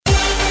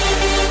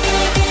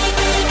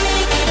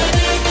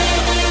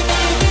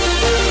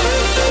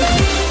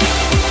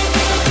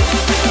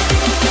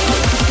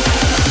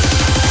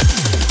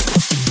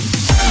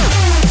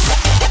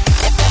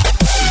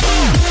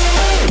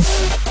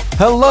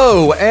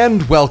Hello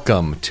and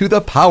welcome to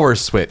the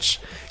PowerSwitch,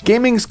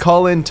 gaming's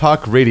call-in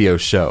talk radio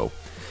show.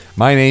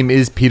 My name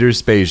is Peter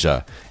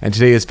Spezia, and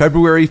today is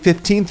February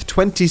 15th,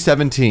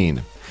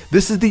 2017.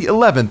 This is the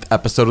 11th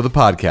episode of the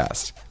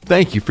podcast.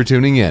 Thank you for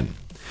tuning in.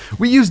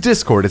 We use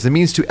Discord as a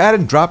means to add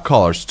and drop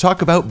callers to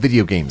talk about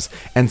video games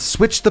and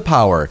switch the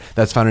power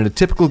that's found in a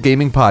typical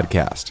gaming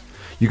podcast.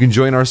 You can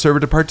join our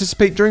server to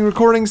participate during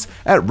recordings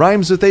at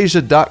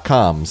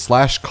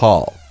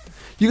rhymeswithasia.com/call.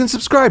 You can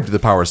subscribe to the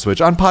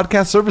PowerSwitch on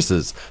podcast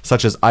services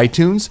such as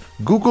iTunes,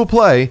 Google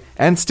Play,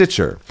 and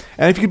Stitcher.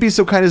 And if you could be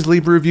so kind as to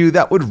leave a review,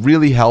 that would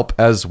really help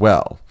as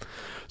well.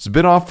 So I've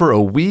been off for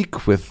a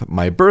week with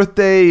my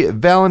birthday,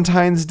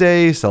 Valentine's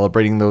Day,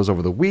 celebrating those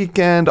over the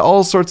weekend,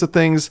 all sorts of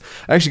things.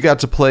 I actually got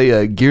to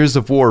play Gears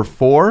of War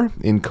 4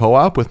 in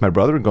co-op with my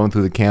brother, going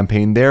through the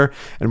campaign there,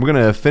 and we're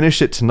going to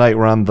finish it tonight.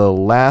 We're on the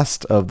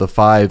last of the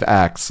 5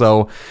 acts,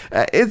 so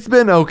it's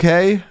been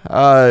okay.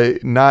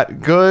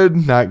 Not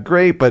good, not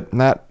great, but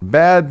not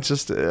bad.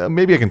 Just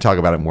maybe I can talk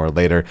about it more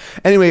later.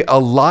 Anyway, a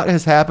lot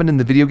has happened in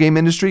the video game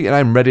industry, and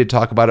I'm ready to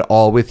talk about it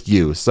all with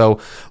you. So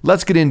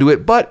let's get into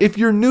it. But if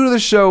you're new to the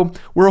show,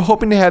 we're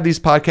hoping to have these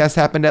podcasts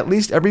happen at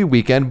least every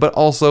weekend, but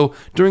also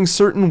during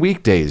certain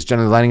weekdays,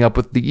 generally lining up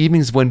with the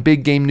evenings when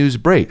big game news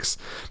breaks.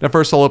 Now,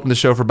 first, I'll open the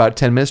show for about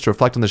 10 minutes to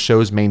reflect on the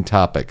show's main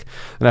topic.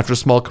 Then after a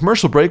small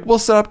commercial break, we'll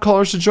set up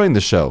callers to join the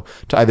show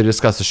to either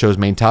discuss the show's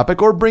main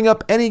topic or bring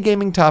up any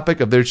gaming topic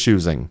of their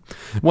choosing.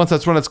 Once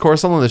that's run its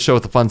course, I'll end the show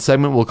with a fun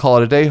segment. We'll call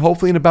it a day,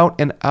 hopefully in about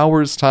an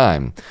hour's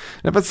time.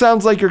 And if it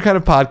sounds like your kind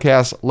of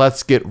podcast,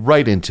 let's get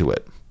right into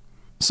it.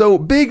 So,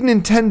 big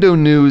Nintendo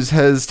news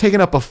has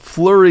taken up a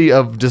flurry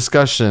of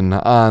discussion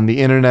on the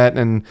internet,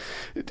 and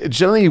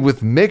generally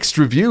with mixed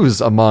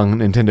reviews among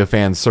Nintendo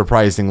fans,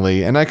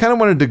 surprisingly. And I kind of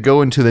wanted to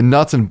go into the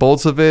nuts and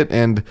bolts of it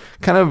and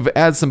kind of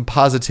add some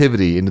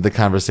positivity into the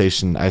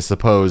conversation, I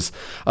suppose.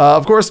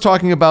 Of course,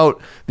 talking about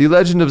The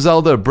Legend of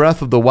Zelda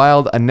Breath of the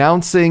Wild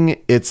announcing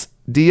its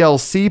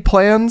DLC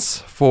plans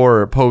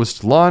for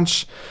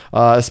post-launch,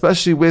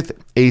 especially with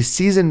a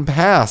season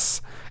pass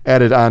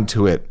added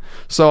onto it.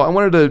 So I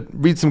wanted to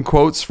read some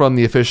quotes from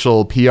the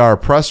official PR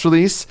press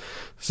release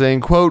saying,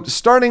 quote,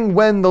 "Starting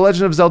when The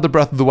Legend of Zelda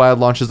Breath of the Wild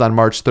launches on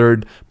March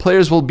 3rd,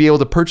 players will be able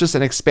to purchase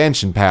an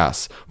expansion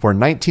pass for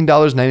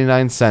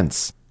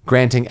 $19.99,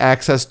 granting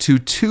access to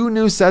 2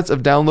 new sets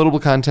of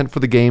downloadable content for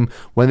the game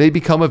when they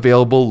become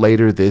available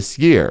later this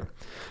year."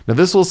 Now,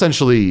 this will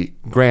essentially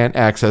grant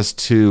access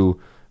to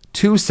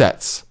 2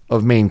 sets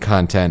of main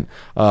content,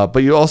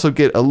 but you also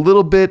get a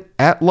little bit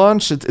at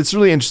launch. It's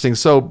really interesting.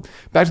 So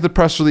back to the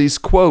press release,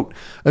 quote,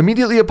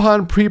 "Immediately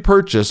upon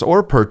pre-purchase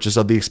or purchase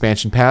of the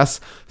expansion pass,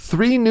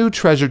 3 new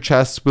treasure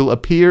chests will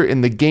appear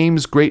in the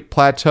game's Great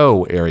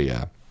Plateau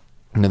area."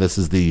 Now, this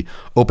is the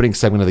opening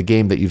segment of the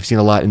game that you've seen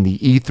a lot in the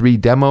E3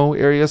 demo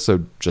area, so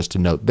just to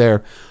note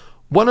there.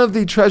 One of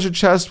the treasure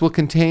chests will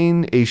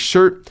contain a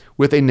shirt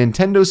with a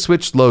Nintendo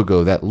Switch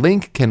logo that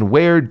Link can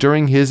wear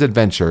during his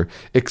adventure,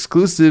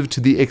 exclusive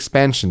to the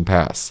expansion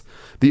pass.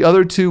 The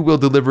other 2 will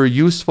deliver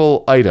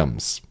useful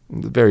items.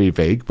 Very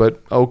vague,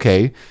 but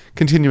okay.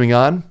 Continuing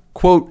on,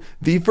 quote,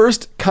 "The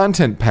first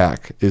content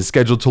pack is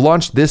scheduled to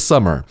launch this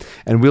summer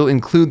and will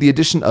include the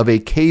addition of a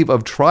Cave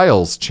of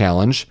Trials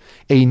challenge,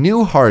 a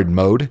new hard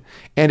mode,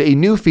 and a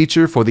new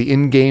feature for the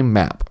in-game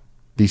map.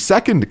 The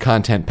second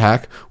content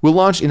pack will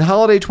launch in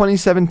holiday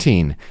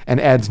 2017 and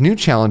adds new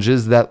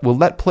challenges that will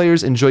let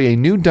players enjoy a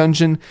new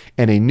dungeon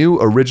and a new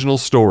original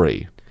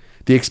story.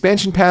 The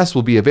expansion pass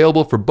will be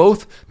available for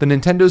both the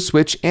Nintendo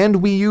Switch and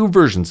Wii U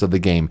versions of the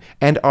game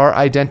and are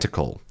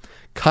identical.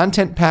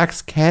 Content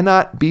packs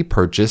cannot be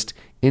purchased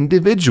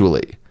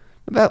individually."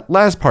 That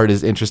last part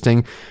is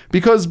interesting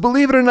because,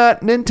 believe it or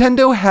not,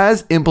 Nintendo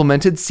has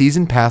implemented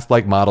season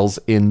pass-like models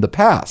in the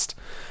past.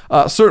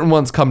 Certain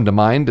ones come to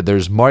mind.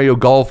 There's Mario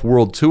Golf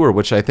World Tour,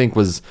 which I think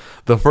was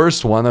the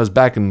first one. That was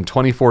back in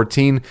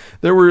 2014.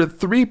 There were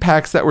 3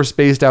 packs that were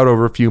spaced out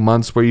over a few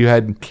months where you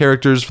had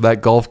characters for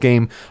that golf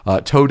game,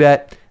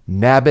 Toadette,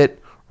 Nabbit,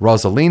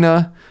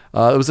 Rosalina.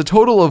 It was a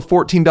total of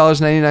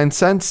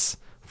 $14.99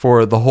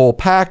 for the whole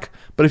pack,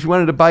 but if you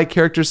wanted to buy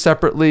characters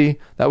separately,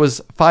 that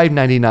was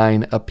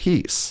 $5.99 a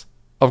piece.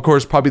 Of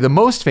course, probably the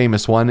most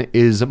famous one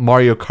is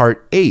Mario Kart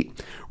 8,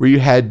 where you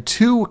had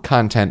 2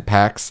 content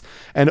packs,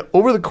 and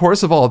over the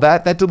course of all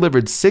that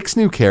delivered 6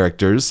 new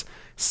characters,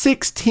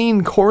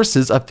 16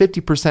 courses of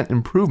 50%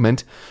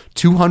 improvement,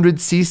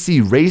 200cc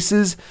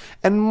races,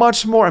 and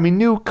much more. I mean,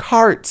 new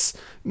carts,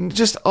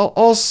 just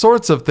all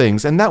sorts of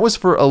things, and that was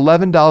for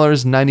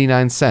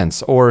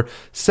 $11.99, or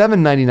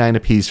 $7.99 a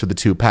piece for the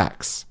 2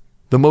 packs.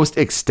 The most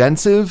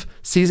extensive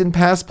season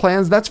pass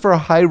plans, that's for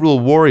Hyrule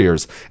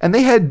Warriors. And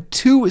they had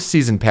 2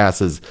 season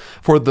passes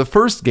for the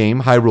first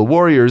game, Hyrule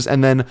Warriors,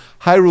 and then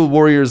Hyrule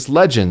Warriors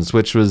Legends,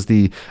 which was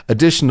the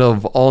addition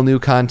of all new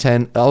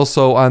content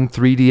also on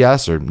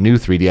 3DS, or new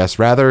 3DS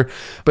rather.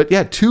 But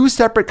yeah, 2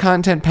 separate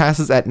content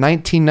passes at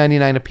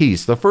 $19.99 a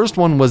piece. The first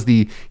one was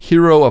the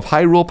Hero of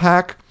Hyrule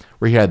pack,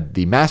 where you had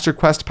the Master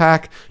Quest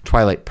pack,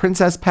 Twilight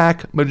Princess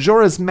pack,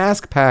 Majora's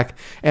Mask pack,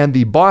 and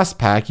the Boss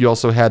pack. You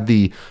also had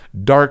the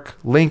Dark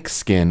Link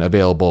skin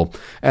available.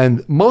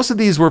 And most of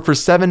these were for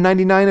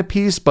 $7.99 a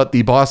piece, but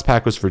the Boss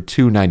pack was for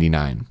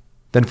 $2.99.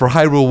 Then for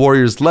Hyrule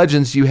Warriors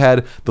Legends, you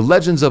had the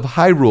Legends of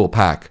Hyrule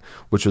pack,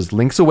 which was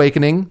Link's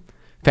Awakening,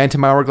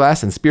 Phantom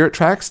Hourglass and Spirit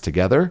Tracks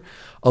together,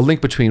 A Link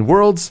Between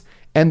Worlds,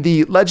 and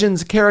the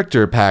Legends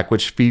Character pack,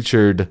 which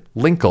featured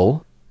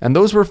Linkle, and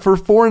those were for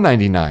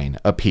 $4.99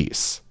 a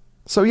piece.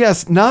 So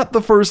yes, not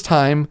the first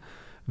time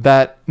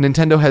that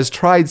Nintendo has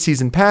tried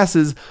season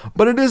passes,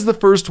 but it is the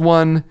first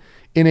one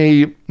in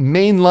a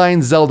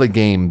mainline Zelda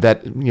game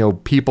that,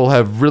 people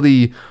have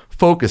really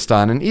focused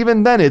on. And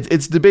even then,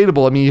 it's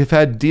debatable. I mean, you've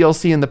had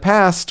DLC in the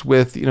past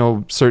with,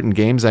 certain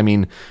games. I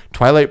mean,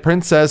 Twilight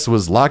Princess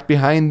was locked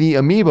behind the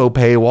amiibo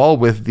paywall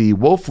with the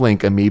Wolf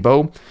Link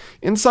amiibo.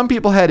 And some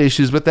people had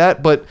issues with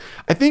that, but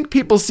I think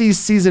people see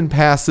season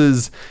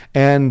passes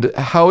and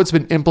how it's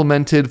been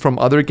implemented from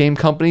other game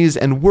companies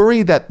and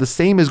worry that the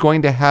same is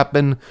going to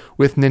happen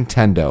with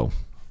Nintendo.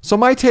 So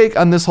my take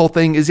on this whole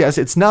thing is, yes,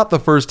 it's not the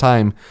first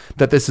time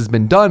that this has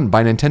been done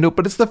by Nintendo,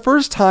 but it's the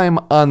first time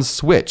on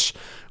Switch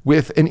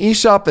with an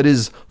eShop that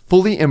is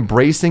fully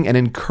embracing and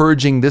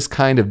encouraging this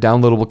kind of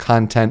downloadable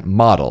content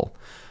model.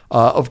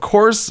 Of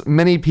course,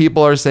 many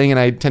people are saying, and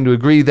I tend to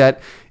agree,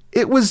 that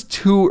it was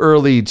too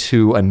early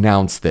to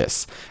announce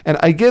this. And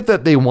I get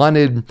that they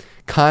wanted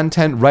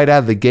content right out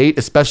of the gate,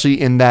 especially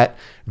in that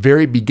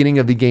very beginning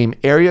of the game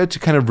area, to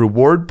kind of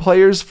reward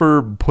players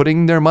for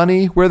putting their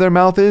money where their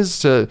mouth is,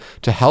 to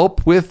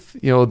help with,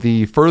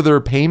 the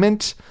further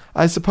payment,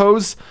 I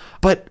suppose.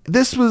 But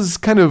this was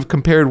kind of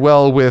compared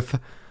well with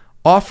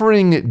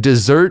offering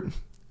dessert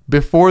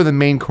before the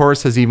main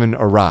course has even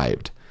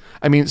arrived.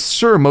 I mean,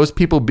 sure, most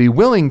people be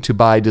willing to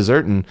buy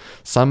dessert, and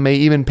some may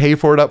even pay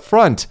for it up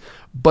front,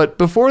 but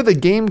before the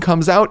game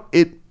comes out,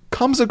 it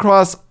comes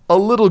across a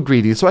little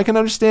greedy. So I can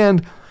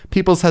understand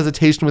people's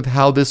hesitation with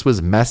how this was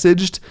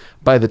messaged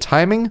by the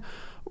timing,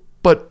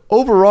 but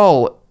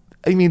overall,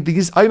 I mean,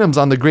 these items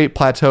on the Great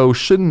Plateau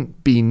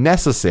shouldn't be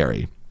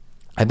necessary.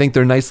 I think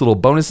they're nice little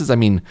bonuses. I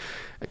mean,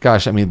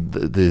 gosh,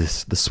 the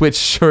Switch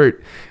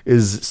shirt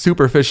is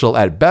superficial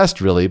at best,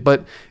 really,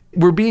 but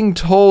we're being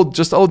told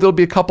just, there'll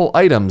be a couple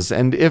items,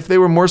 and if they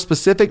were more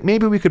specific,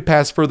 maybe we could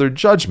pass further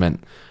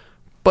judgment.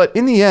 But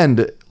in the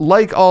end,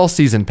 like all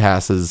season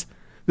passes,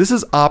 this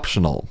is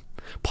optional.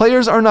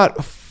 Players are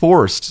not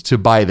forced to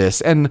buy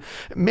this, and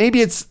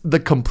maybe it's the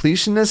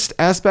completionist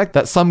aspect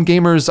that some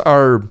gamers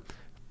are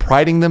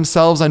priding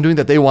themselves on doing,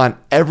 that they want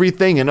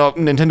everything, and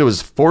Nintendo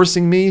is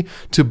forcing me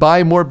to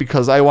buy more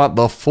because I want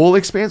the full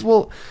experience.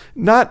 Well,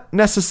 not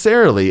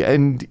necessarily,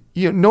 and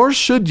nor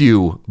should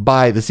you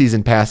buy the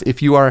season pass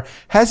if you are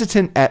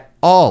hesitant at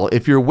all,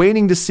 if you're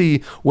waiting to see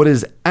what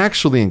is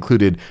actually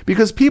included,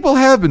 because people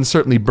have been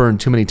certainly burned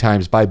too many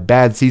times by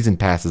bad season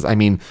passes. I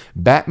mean,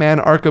 Batman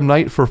Arkham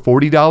Knight for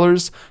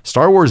 $40,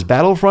 Star Wars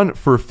Battlefront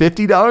for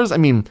 $50. I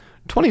mean,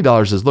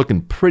 $20 is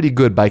looking pretty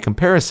good by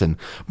comparison.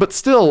 But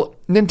still,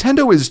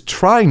 Nintendo is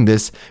trying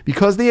this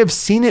because they have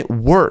seen it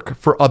work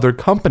for other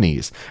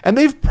companies, and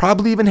they've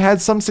probably even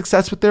had some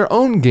success with their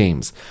own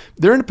games.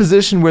 They're in a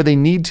position where they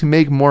need to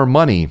make more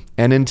money,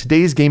 and in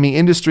today's gaming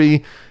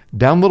industry,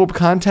 downloadable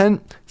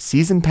content,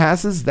 season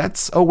passes,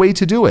 that's a way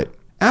to do it.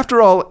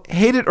 After all,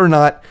 hate it or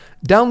not,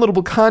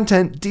 downloadable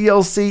content,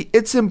 DLC,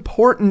 it's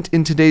important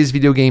in today's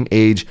video game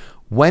age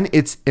when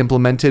it's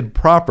implemented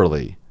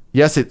properly.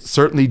 Yes, it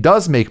certainly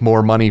does make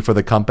more money for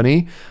the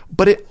company,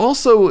 but it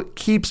also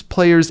keeps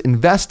players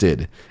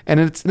invested, and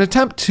it's an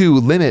attempt to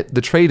limit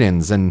the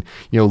trade-ins and,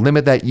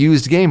 limit that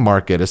used game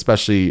market,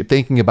 especially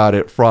thinking about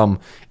it from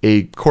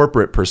a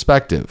corporate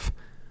perspective.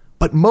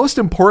 But most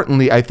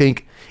importantly, I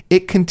think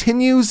it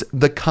continues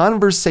the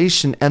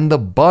conversation and the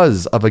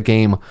buzz of a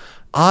game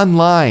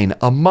online,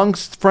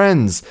 amongst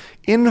friends,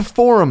 in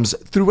forums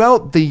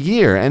throughout the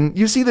year. And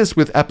you see this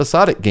with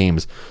episodic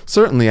games.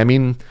 Certainly,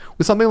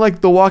 with something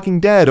like The Walking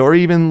Dead or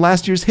even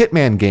last year's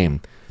Hitman game.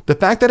 The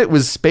fact that it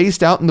was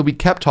spaced out and that we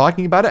kept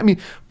talking about it.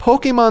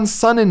 Pokemon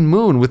Sun and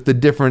Moon with the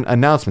different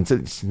announcements.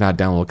 It's not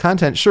downloadable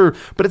content, sure,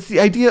 but it's the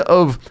idea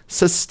of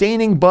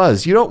sustaining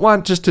buzz. You don't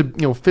want just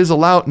to,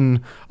 fizzle out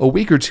in a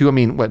week or two.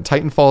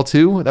 Titanfall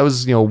 2? That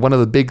was, one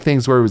of the big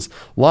things where it was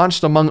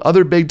launched among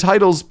other big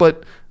titles,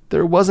 but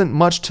there wasn't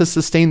much to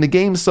sustain the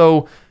game,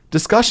 so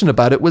discussion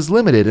about it was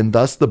limited, and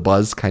thus the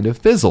buzz kind of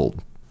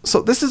fizzled.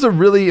 So this is a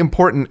really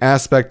important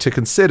aspect to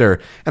consider,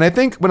 and I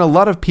think when a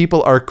lot of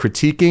people are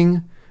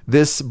critiquing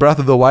this Breath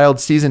of the Wild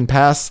season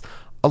pass,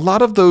 a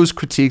lot of those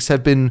critiques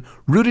have been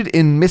rooted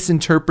in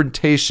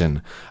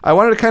misinterpretation. I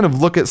wanted to kind of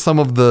look at some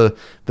of the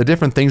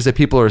different things that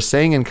people are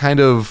saying and kind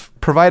of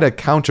provide a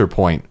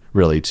counterpoint,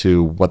 really,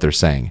 to what they're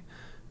saying.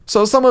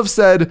 So some have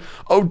said,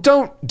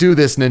 don't do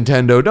this,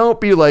 Nintendo.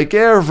 Don't be like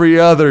every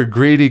other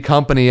greedy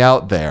company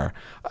out there.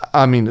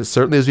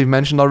 Certainly, as we've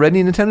mentioned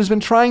already, Nintendo's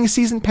been trying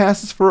season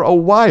passes for a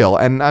while,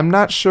 and I'm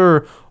not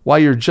sure why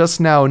you're just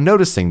now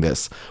noticing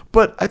this.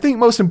 But I think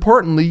most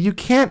importantly, you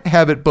can't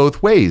have it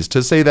both ways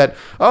to say that,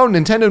 oh,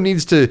 Nintendo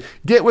needs to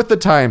get with the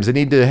times. They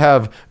need to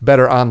have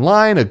better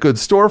online, a good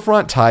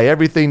storefront, tie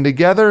everything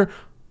together.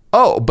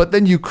 Oh, but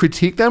then you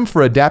critique them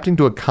for adapting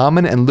to a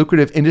common and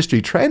lucrative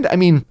industry trend? I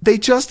mean, they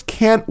just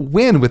can't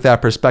win with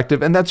that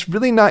perspective, and that's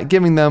really not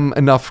giving them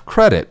enough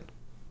credit.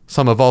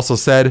 Some have also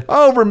said,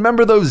 oh,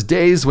 remember those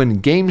days when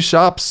game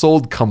shops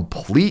sold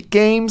complete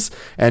games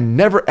and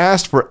never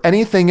asked for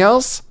anything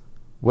else?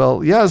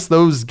 Well, yes,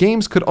 those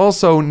games could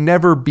also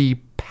never be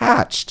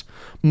patched,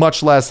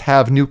 much less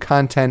have new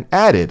content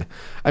added.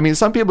 I mean,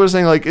 some people are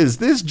saying, like, is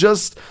this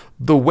just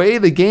the way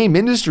the game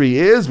industry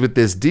is with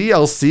this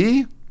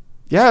DLC?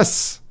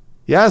 Yes,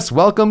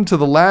 welcome to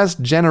the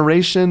last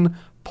generation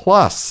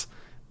plus.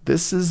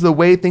 This is the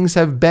way things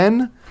have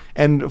been.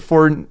 And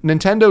for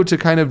Nintendo to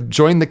kind of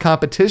join the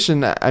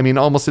competition, I mean,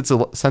 almost it's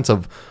a sense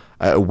of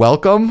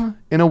welcome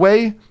in a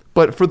way.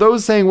 But for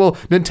those saying, well,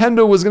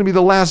 Nintendo was going to be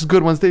the last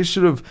good ones, they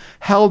should have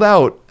held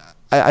out.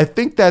 I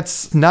think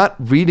that's not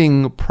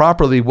reading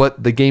properly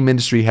what the game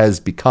industry has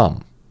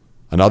become.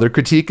 Another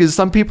critique is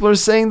some people are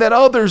saying that,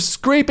 oh, they're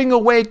scraping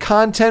away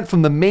content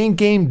from the main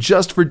game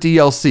just for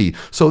DLC.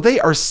 So they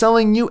are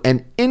selling you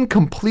an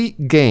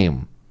incomplete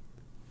game.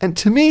 And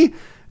to me,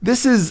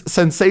 this is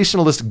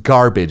sensationalist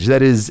garbage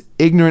that is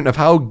ignorant of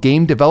how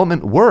game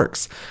development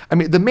works. I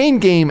mean, the main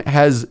game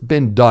has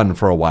been done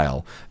for a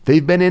while.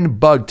 They've been in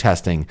bug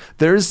testing.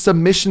 There is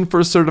submission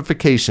for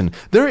certification.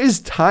 There is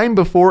time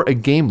before a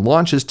game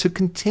launches to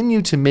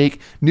continue to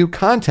make new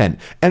content.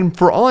 And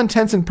for all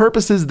intents and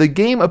purposes, the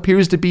game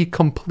appears to be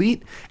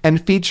complete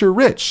and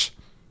feature-rich.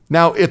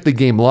 Now, if the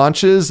game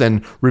launches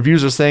and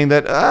reviews are saying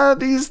that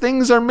these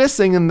things are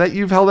missing and that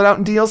you've held it out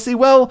in DLC,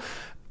 well,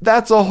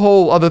 that's a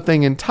whole other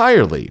thing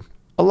entirely.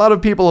 A lot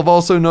of people have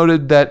also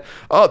noted that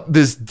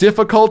this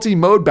difficulty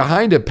mode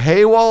behind a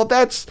paywall,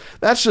 that's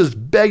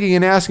just begging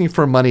and asking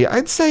for money.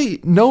 I'd say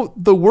note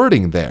the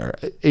wording there,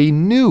 a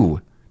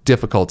new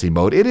difficulty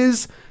mode. It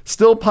is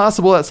still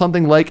possible that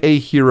something like a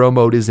hero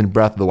mode is in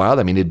Breath of the Wild.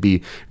 I mean, it'd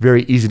be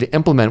very easy to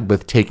implement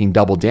with taking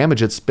double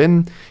damage. It's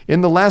been in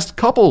the last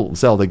couple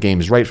Zelda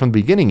games, right from the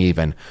beginning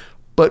even.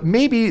 But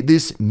maybe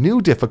this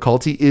new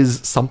difficulty is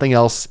something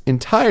else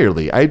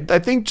entirely. I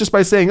think just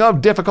by saying, oh,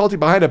 difficulty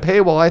behind a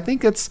paywall, I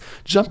think it's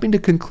jumping to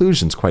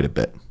conclusions quite a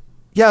bit.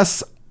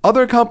 Yes,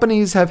 other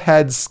companies have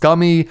had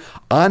scummy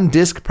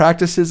on-disc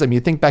practices. I mean, you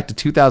think back to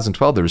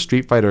 2012, there was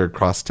Street Fighter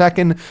Cross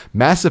Tekken.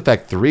 Mass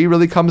Effect 3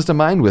 really comes to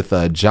mind with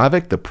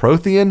Javik, the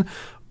Prothean.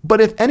 But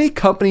if any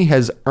company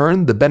has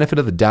earned the benefit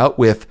of the doubt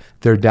with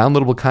their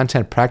downloadable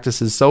content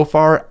practices so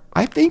far,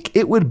 I think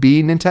it would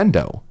be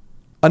Nintendo.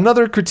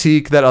 Another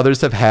critique that others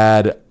have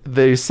had,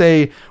 they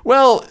say,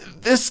 well,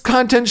 this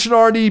content should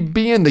already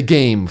be in the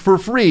game for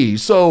free,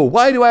 so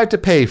why do I have to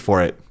pay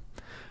for it?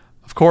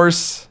 Of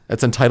course,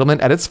 it's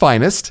entitlement at its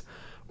finest,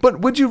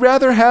 but would you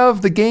rather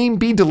have the game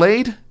be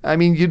delayed? I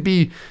mean, you'd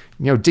be,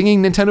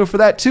 dinging Nintendo for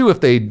that too if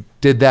they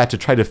did that to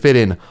try to fit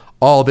in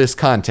all this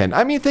content.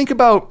 I mean, think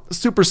about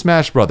Super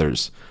Smash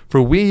Bros.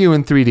 For Wii U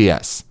and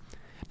 3DS.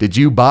 Did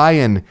you buy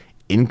an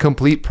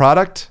incomplete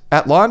product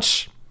at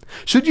launch?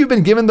 Should you have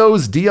been given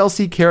those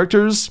DLC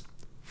characters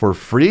for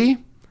free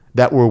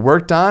that were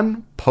worked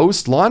on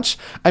post-launch?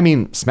 I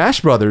mean,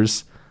 Smash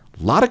Brothers,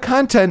 a lot of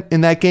content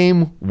in that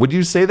game. Would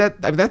you say that?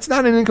 I mean, that's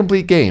not an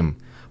incomplete game,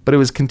 but it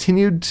was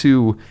continued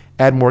to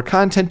add more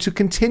content to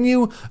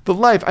continue the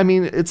life. I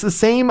mean, it's the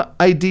same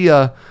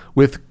idea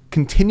with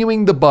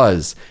continuing the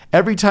buzz.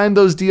 Every time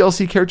those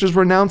DLC characters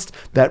were announced,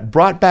 that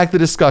brought back the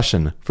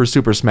discussion for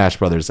Super Smash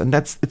Brothers, and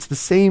it's the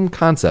same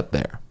concept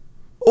there.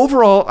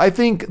 Overall, I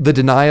think the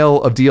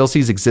denial of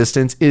DLC's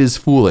existence is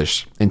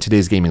foolish in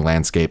today's gaming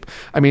landscape.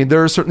 I mean,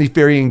 there are certainly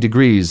varying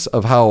degrees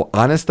of how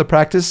honest the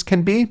practice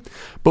can be,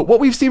 but what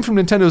we've seen from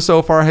Nintendo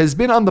so far has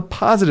been on the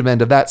positive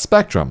end of that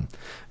spectrum.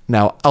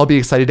 Now, I'll be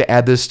excited to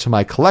add this to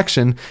my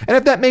collection, and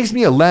if that makes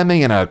me a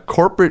lemming and a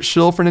corporate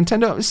shill for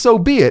Nintendo, so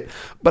be it.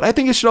 But I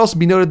think it should also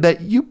be noted that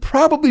you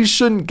probably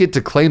shouldn't get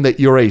to claim that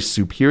you're a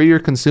superior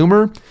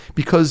consumer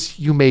because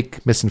you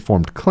make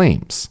misinformed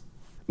claims.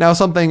 Now,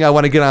 something I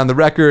want to get on the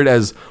record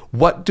as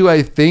what do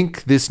I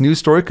think this news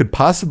story could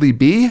possibly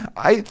be?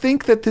 I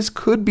think that this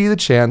could be the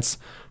chance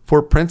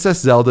for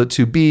Princess Zelda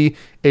to be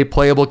a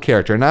playable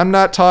character. And I'm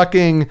not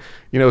talking,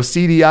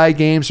 CDI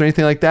games or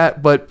anything like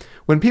that, but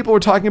when people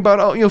were talking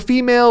about,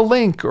 female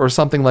Link or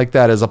something like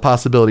that as a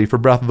possibility for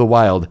Breath of the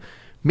Wild,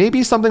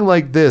 maybe something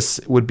like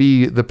this would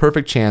be the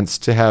perfect chance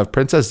to have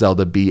Princess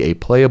Zelda be a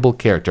playable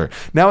character.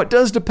 Now, it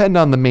does depend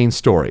on the main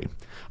story.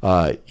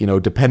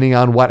 Depending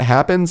on what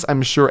happens,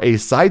 I'm sure a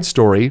side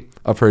story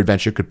of her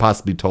adventure could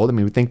possibly be told. I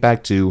mean, we think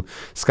back to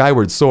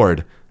Skyward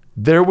Sword.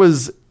 There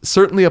was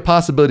certainly a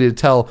possibility to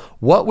tell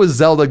what was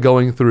Zelda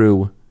going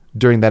through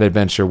during that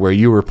adventure where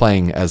you were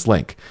playing as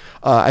Link.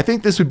 I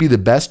think this would be the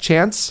best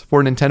chance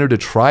for Nintendo to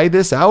try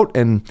this out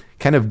and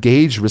kind of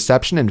gauge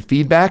reception and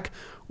feedback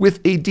with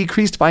a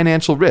decreased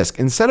financial risk.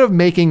 Instead of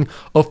making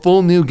a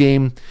full new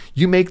game,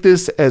 you make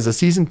this as a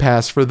season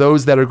pass for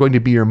those that are going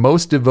to be your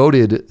most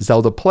devoted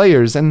Zelda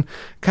players and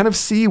kind of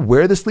see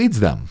where this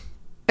leads them.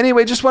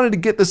 Anyway, just wanted to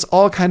get this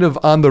all kind of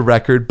on the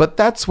record, but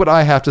that's what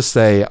I have to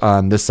say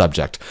on this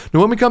subject.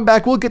 Now, when we come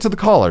back, we'll get to the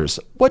callers.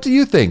 What do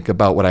you think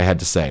about what I had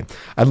to say?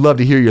 I'd love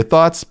to hear your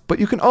thoughts, but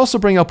you can also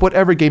bring up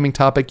whatever gaming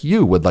topic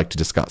you would like to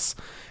discuss.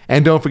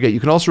 And don't forget, you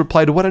can also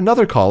reply to what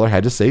another caller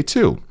had to say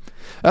too.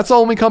 That's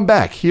all when we come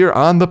back here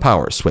on the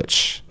Power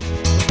Switch.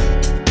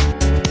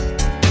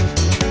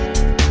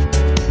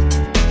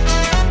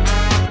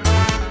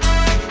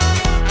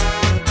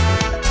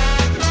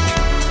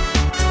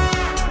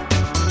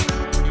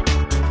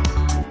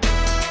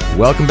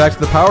 Welcome back to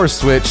the Power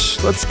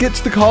Switch. Let's get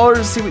to the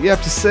callers, see what you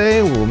have to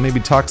say. We'll maybe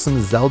talk some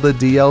Zelda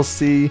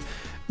DLC,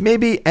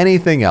 maybe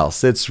anything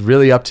else. It's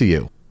really up to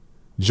you.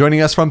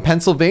 Joining us from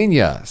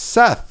Pennsylvania,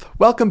 Seth.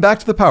 Welcome back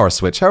to the Power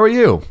Switch. How are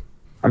you?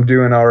 I'm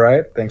doing all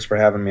right. Thanks for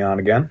having me on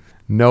again.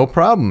 No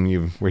problem.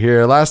 You were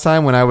here last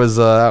time when I was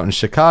out in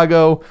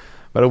Chicago.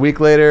 About a week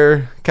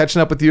later,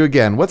 catching up with you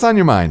again. What's on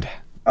your mind?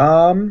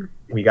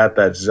 We got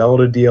that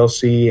Zelda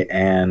DLC,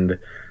 and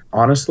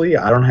honestly,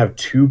 I don't have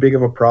too big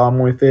of a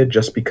problem with it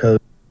just because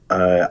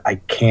I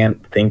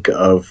can't think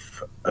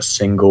of a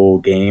single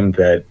game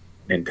that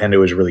Nintendo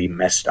has really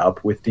messed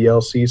up with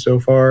DLC so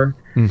far.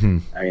 Mm-hmm.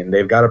 I mean,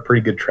 they've got a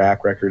pretty good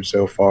track record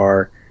so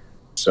far,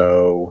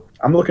 so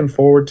I'm looking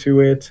forward to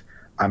it.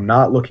 I'm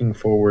not looking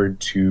forward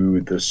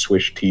to the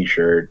Switch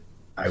t-shirt.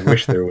 I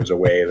wish there was a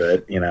way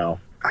that,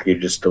 I could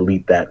just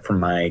delete that from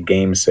my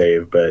game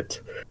save,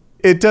 but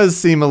it does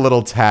seem a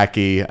little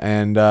tacky,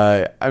 and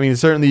I mean,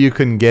 certainly you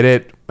couldn't get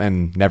it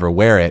and never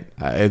wear it.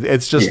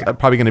 It's just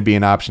probably going to be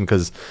an option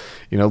because,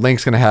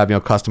 Link's going to have,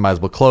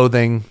 customizable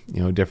clothing,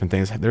 different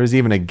things. There's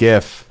even a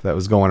GIF that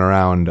was going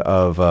around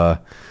of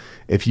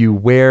if you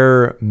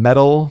wear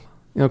metal,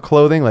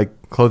 clothing, like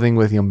clothing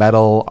with,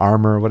 metal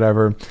armor or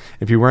whatever,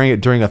 if you're wearing it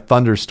during a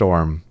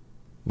thunderstorm,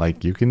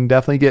 like you can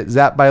definitely get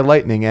zapped by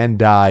lightning and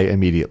die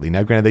immediately.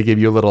 Now, granted, they give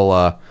you a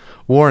little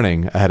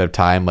warning ahead of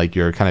time, like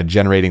you're kind of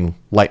generating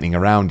lightning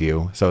around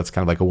you. So it's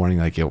kind of like a warning,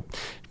 like you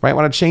might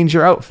want to change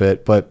your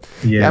outfit. But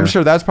yeah, I'm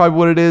sure that's probably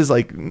what it is.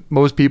 Like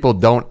most people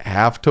don't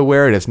have to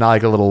wear it. It's not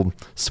like a little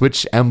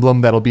Switch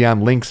emblem that'll be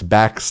on Link's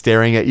back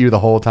staring at you the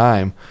whole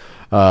time.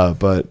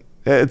 But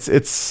it's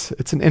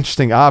an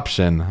interesting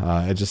option.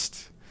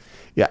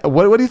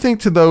 What do you think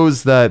to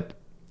those that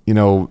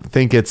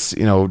think it's,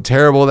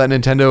 terrible that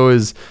Nintendo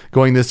is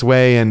going this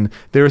way and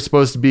they were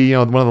supposed to be,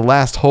 one of the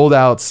last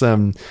holdouts,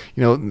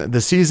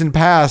 the season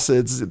pass,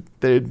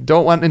 they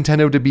don't want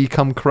Nintendo to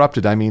become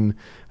corrupted. I mean,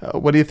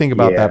 what do you think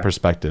about that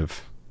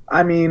perspective?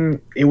 I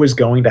mean, it was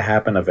going to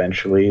happen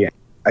eventually.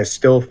 I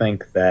still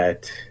think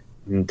that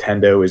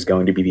Nintendo is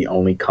going to be the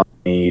only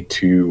company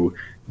to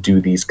do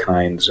these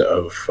kinds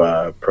of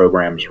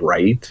programs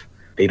right.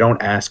 They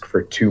don't ask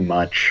for too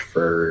much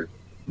for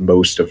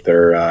most of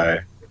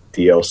their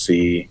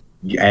DLC,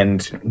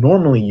 and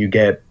normally you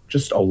get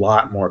just a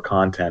lot more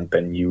content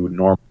than you would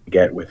normally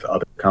get with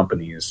other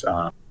companies.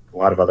 A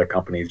lot of other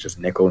companies just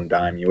nickel and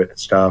dime you with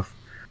stuff.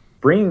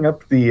 Bringing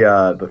up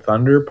the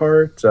Thunder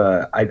part,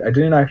 I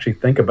didn't actually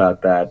think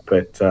about that,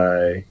 but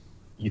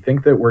you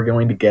think that we're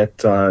going to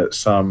get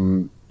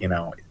some,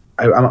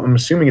 I'm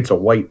assuming it's a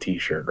white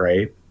t-shirt,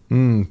 right?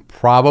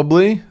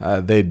 Probably.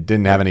 They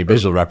didn't have any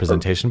visual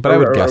representation, but I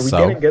would guess so. Are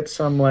we going to get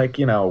some,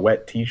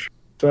 wet t-shirt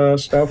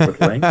stuff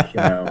with Link,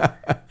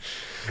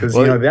 because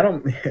they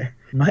don't.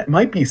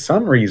 Might be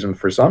some reason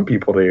for some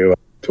people to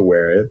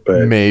wear it,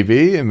 but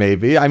maybe.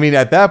 I mean,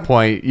 at that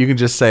point, you can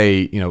just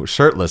say,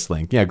 shirtless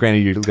Link. Yeah,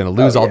 granted, you're going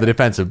to lose all the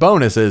defensive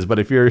bonuses, but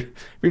if you're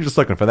just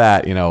looking for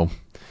that, if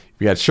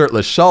you got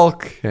shirtless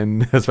Shulk,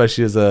 and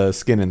especially as a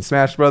skin in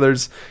Smash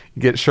Brothers,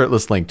 you get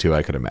shirtless Link too.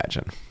 I could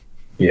imagine.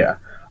 Yeah,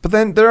 but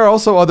then there are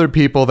also other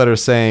people that are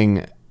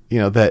saying,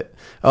 that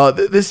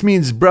this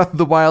means Breath of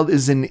the Wild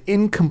is an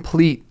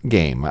incomplete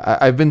game.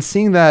 I've been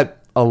seeing that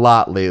a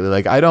lot lately.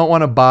 Like, I don't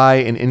want to buy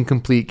an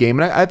incomplete game.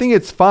 And I think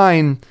it's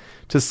fine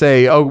to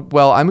say, oh,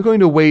 well, I'm going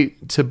to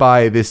wait to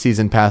buy this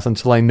season pass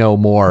until I know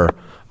more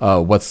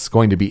what's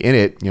going to be in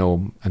it,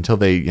 until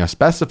they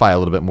specify a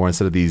little bit more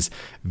instead of these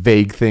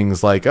vague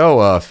things like,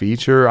 oh, a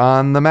feature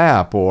on the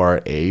map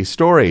or a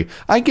story.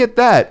 I get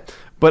that.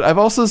 But I've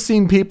also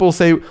seen people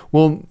say,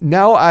 well,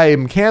 now I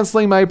am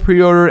canceling my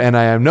pre-order and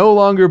I am no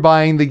longer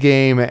buying the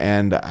game.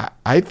 And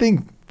I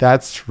think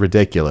that's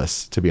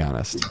ridiculous, to be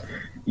honest.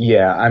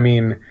 Yeah, I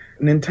mean,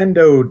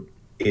 Nintendo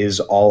is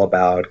all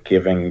about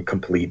giving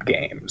complete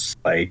games.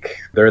 Like,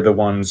 they're the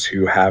ones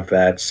who have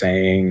that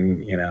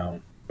saying,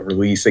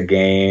 release a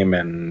game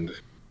and...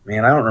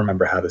 Man, I don't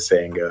remember how the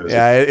saying goes.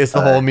 Yeah, it's the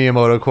whole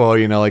Miyamoto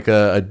quote, like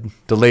a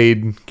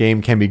delayed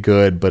game can be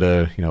good, but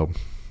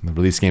the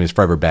release game is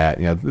forever bad.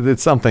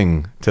 It's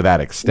something to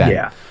that extent.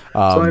 Yeah,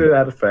 something to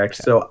that effect.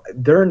 So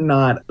they're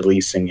not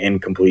releasing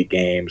incomplete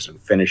games and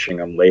finishing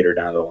them later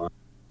down the line.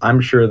 I'm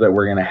sure that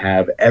we're going to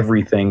have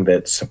everything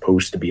that's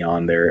supposed to be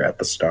on there at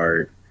the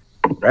start.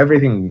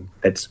 Everything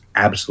that's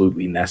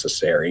absolutely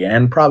necessary,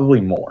 and probably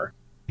more.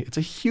 It's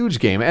a huge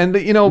game. And,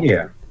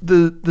 Yeah.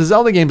 the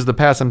Zelda games of the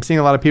past, I'm seeing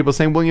a lot of people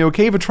saying, well,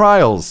 Cave of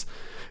Trials,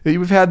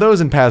 we've had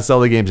those in past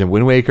Zelda games, in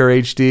Wind Waker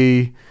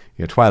HD,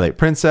 Twilight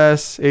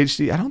Princess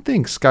HD. I don't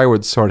think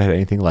Skyward Sword had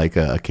anything like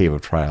a Cave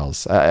of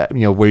Trials, where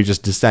you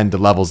just descend to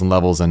levels and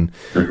levels and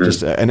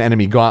just an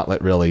enemy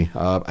gauntlet, really.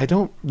 I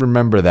don't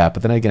remember that,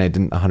 but then again, I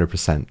didn't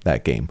 100%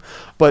 that game.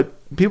 But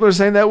people are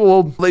saying that,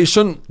 well, they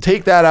shouldn't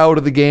take that out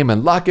of the game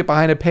and lock it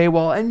behind a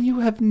paywall, and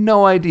you have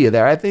no idea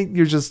there. I think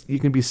you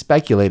can be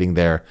speculating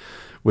there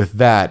with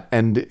that.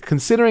 And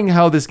considering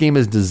how this game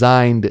is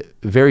designed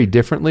very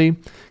differently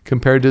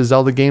compared to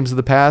Zelda games of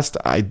the past,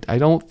 I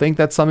don't think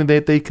that's something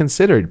that they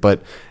considered.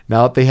 But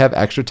now that they have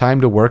extra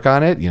time to work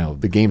on it,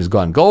 the game has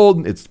gone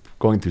gold, it's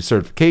going through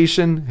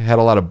certification, had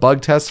a lot of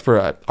bug tests for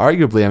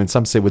arguably,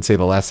 some would say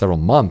the last several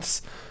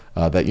months,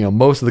 that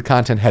most of the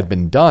content had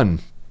been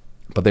done,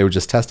 but they were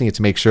just testing it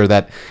to make sure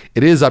that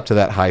it is up to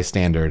that high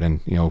standard. And,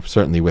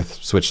 certainly with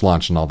Switch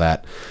launch and all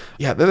that.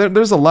 Yeah,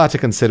 there's a lot to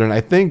consider. And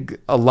I think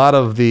a lot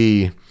of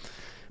the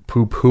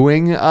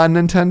poo-pooing on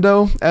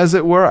Nintendo, as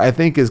it were, I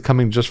think is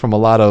coming just from a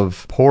lot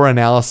of poor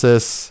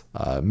analysis,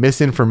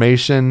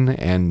 misinformation,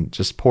 and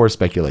just poor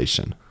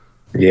speculation.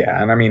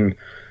 Yeah, and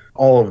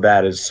all of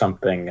that is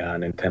something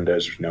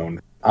Nintendo's known.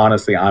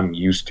 Honestly, I'm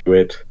used to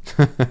it.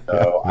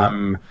 So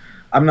I'm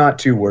not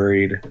too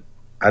worried.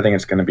 I think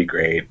it's going to be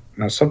great.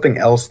 Now, something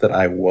else that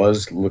I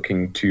was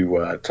looking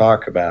to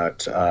talk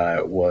about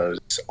was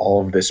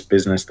all of this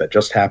business that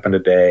just happened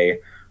today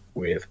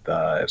with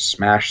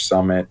Smash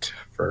Summit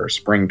for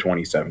spring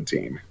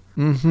 2017.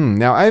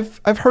 Now,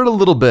 I've heard a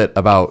little bit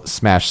about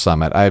Smash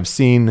Summit. I've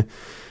seen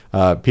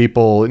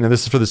people,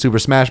 this is for the Super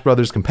Smash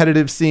Brothers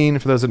competitive scene.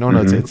 For those that don't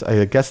know,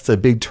 I guess it's a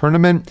big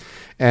tournament,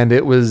 and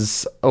it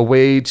was a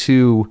way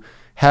to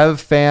have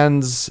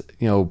fans,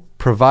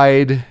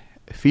 provide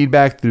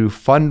feedback through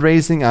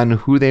fundraising on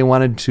who they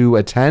wanted to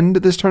attend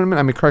this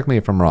tournament. Correct me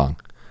if I'm wrong.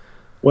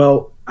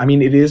 Well,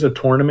 it is a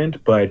tournament,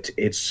 but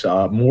it's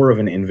more of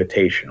an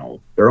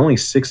invitational. There are only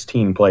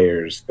 16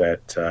 players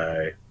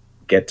that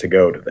get to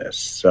go to this.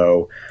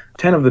 So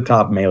 10 of the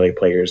top Melee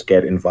players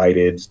get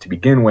invited to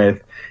begin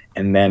with,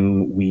 and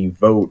then we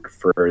vote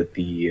for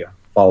the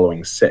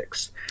following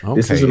 6. Okay,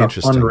 this isn't a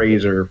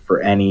fundraiser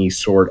for any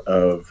sort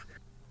of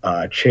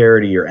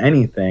charity or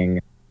anything.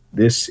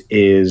 This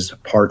is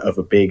part of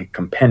a big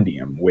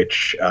compendium,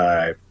 which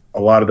a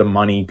lot of the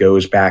money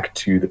goes back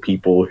to the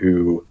people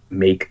who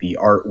make the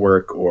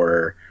artwork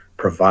or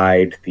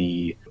provide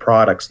the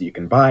products that you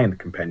can buy in the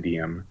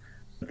compendium.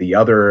 The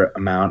other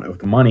amount of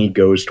the money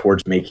goes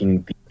towards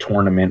making the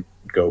tournament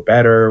go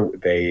better.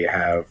 They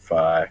have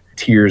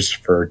tiers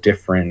for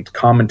different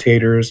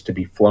commentators to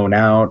be flown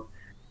out.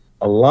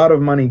 A lot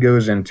of money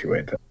goes into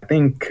it. I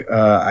think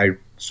I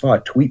saw a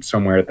tweet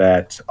somewhere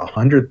that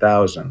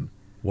 100,000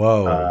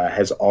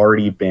 has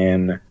already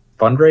been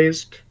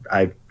fundraised.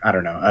 I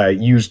don't know,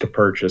 used to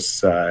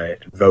purchase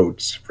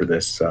votes for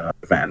this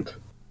event.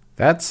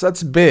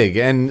 That's big.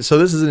 And so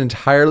this is an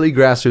entirely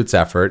grassroots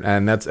effort,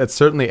 and that's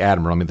certainly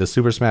admirable. The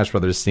Super Smash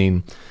Brothers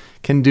scene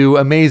can do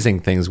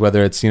amazing things,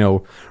 whether it's,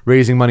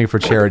 raising money for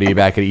charity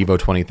back at EVO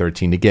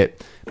 2013 to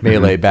get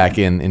Melee back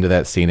into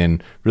that scene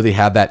and really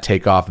have that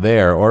take off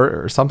there,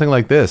 or something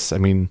like this.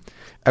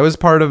 I was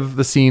part of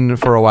the scene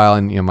for a while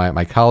in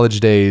my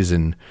college days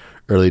and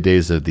early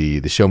days of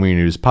the Show Me Your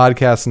News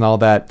podcast and all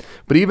that.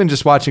 But even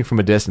just watching from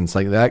a distance,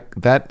 like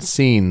that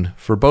scene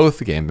for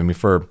both games,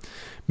 for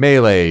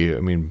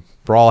Melee,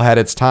 Brawl had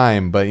its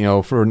time, but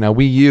for now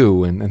Wii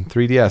U and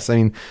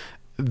 3DS,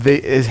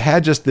 it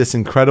had just this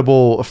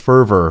incredible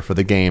fervor for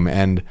the game,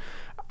 and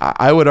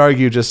I would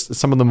argue just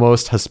some of the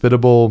most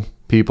hospitable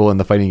people in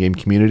the fighting game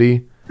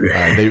community.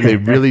 They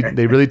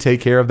really take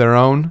care of their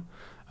own.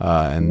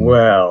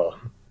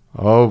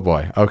 Oh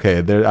boy, okay.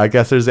 I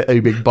guess there's a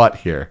big but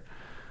here.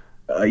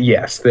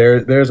 Yes,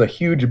 there's a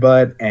huge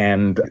but,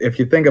 and if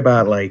you think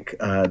about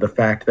the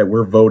fact that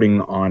we're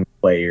voting on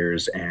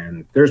players,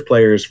 and there's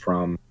players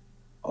from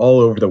all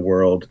over the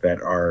world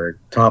that are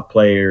top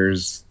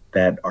players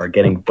that are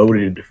getting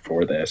voted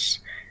for this,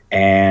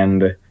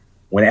 and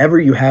whenever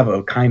you have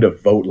a kind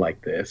of vote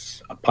like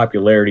this, a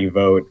popularity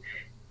vote,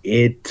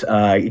 it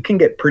can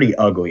get pretty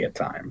ugly at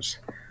times.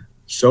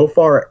 So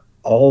far,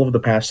 all of the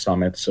past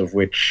summits, of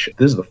which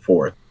this is the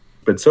 4th,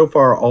 but so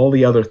far all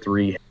the other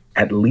 3,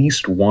 at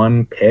least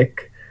one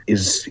pick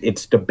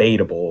it's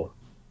debatable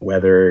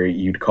whether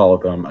you'd call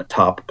them a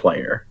top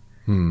player.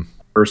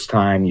 First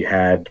time you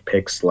had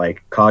picks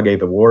like Kage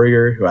the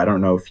Warrior, who I don't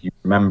know if you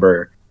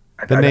remember.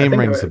 The name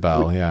rings a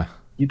bell, yeah.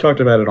 You talked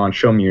about it on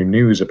Show Me Your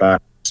News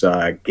about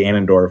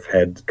Ganondorf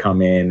had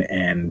come in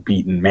and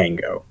beaten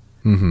Mango.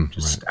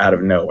 Just out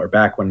of nowhere.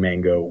 Back when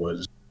Mango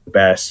was the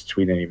best,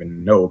 we didn't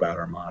even know about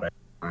Armada at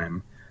the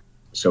time.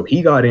 So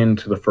he got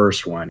into the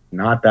first one.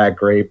 Not that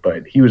great,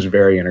 but he was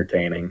very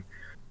entertaining.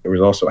 There was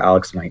also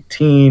Alex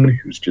 19,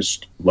 who's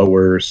just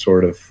lower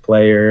sort of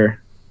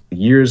player.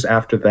 Years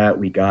after that,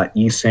 we got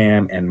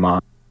Esam and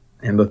Mafia.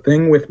 And the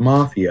thing with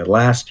Mafia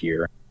last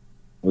year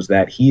was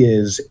that he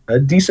is a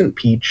decent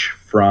peach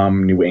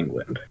from New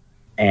England.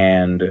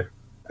 And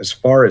As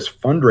far as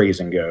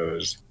fundraising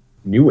goes,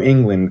 New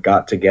England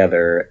got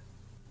together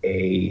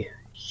a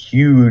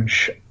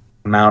huge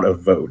amount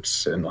of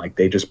votes, and like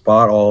they just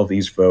bought all of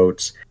these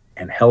votes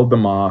and held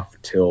them off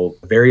till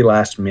the very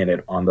last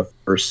minute on the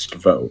first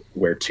vote,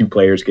 where 2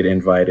 players get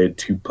invited,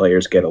 2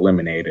 players get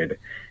eliminated.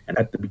 And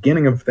at the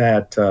beginning of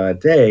that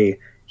day,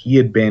 he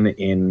had been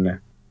in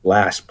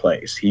last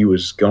place. He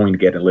was going to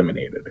get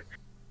eliminated.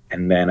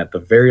 And then at the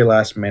very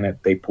last minute,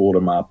 they pulled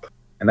him up.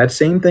 And that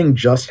same thing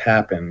just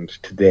happened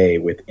today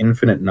with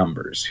Infinite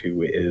Numbers,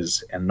 who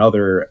is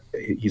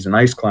he's an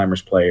Ice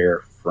Climbers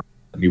player from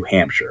New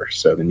Hampshire,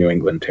 so the New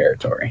England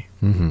territory.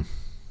 Mm-hmm.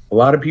 A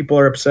lot of people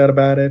are upset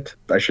about it.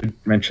 I should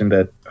mention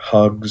that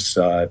Hugs,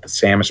 the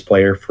Samus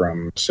player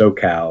from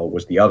SoCal,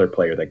 was the other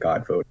player that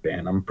got voted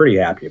in. I'm pretty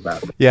happy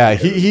about it. Yeah,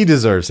 he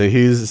deserves it.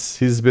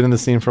 He's been in the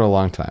scene for a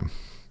long time.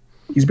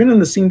 He's been in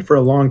the scene for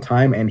a long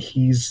time, and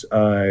he's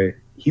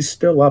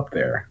still up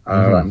there.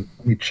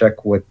 Let me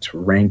check what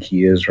rank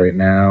he is right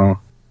now.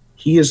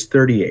 He is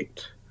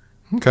 38.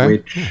 Okay.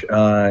 Which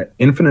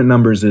Infinite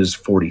Numbers is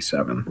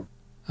 47.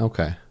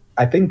 Okay.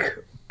 I think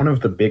one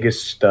of the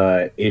biggest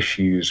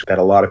issues that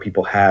a lot of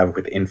people have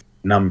with Infinite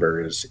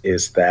Numbers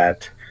is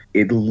that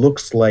it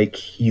looks like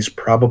he's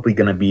probably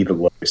going to be the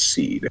lowest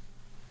seed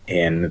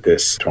in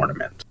this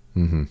tournament.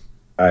 Mm-hmm.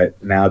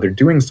 Now, they're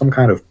doing some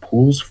kind of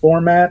pools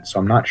format, so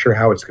I'm not sure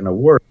how it's going to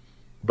work,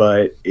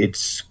 but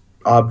it's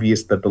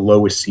obvious that the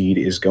lowest seed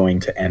is going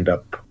to end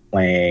up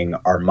playing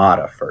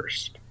Armada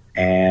first.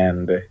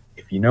 And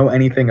if you know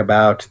anything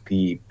about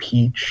the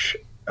Peach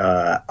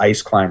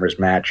Ice Climbers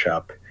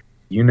matchup,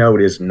 you know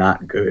it is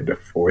not good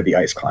for the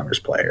Ice Climbers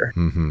player.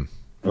 Mm-hmm.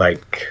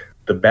 Like,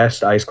 the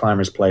best Ice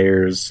Climbers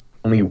players,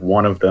 only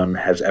one of them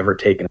has ever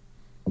taken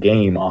a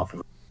game off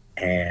of it.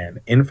 And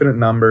Infinite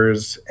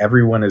Numbers,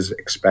 everyone is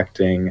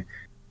expecting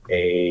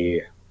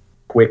a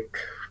quick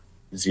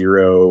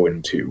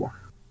 0-2.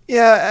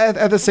 Yeah,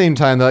 at the same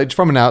time, though,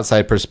 from an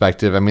outside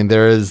perspective, I mean,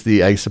 there is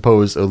the, I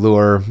suppose,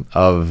 allure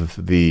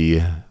of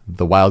the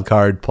wild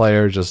card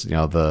player, just,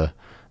 the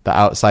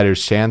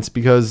outsider's chance,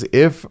 because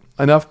if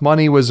enough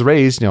money was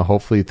raised,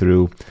 hopefully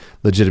through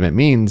legitimate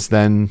means,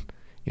 then,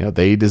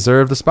 they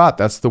deserve the spot.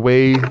 That's the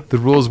way the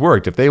rules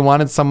worked. If they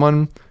wanted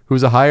someone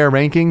who's a higher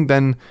ranking,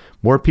 then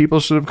more people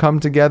should have come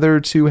together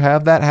to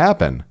have that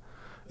happen.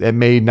 It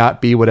may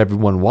not be what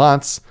everyone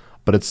wants,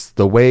 but it's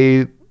the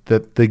way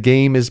that the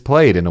game is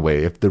played in a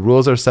way. If the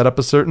rules are set up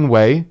a certain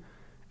way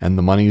and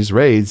the money's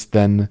raised,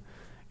 then,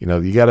 you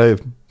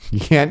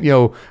can't,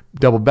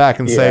 double back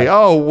and say,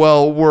 oh,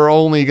 well, we're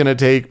only going to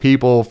take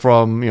people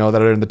from,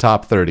 that are in the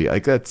top 30.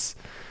 Like that's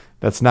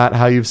not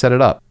how you've set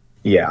it up.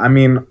 Yeah. I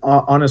mean,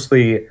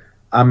 honestly,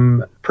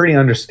 I'm pretty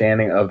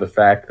understanding of the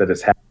fact that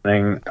it's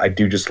happening. I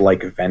do just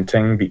like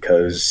venting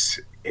because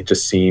it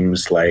just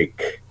seems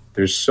like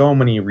there's so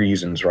many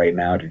reasons right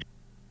now to do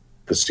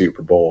the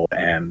Super Bowl,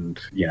 and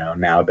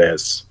now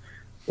this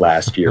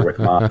last year with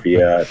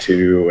Mafia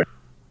too.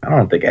 I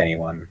don't think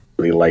anyone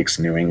really likes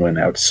New England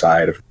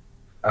outside of.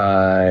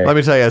 Let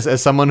me tell you,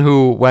 as someone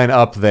who went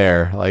up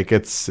there, like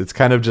it's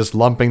kind of just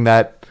lumping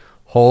that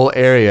whole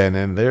area,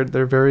 and they're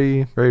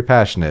very, very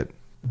passionate.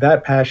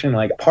 That passion,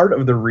 like part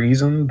of the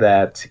reason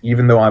that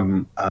even though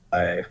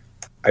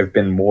I've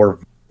been more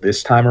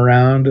this time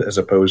around as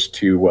opposed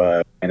to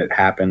when it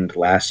happened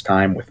last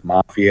time with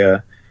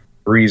Mafia,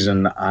 the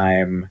reason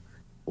I'm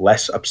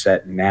less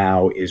upset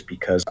now is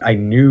because I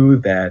knew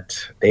that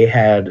they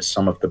had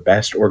some of the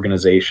best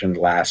organization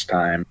last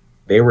time.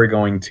 They were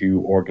going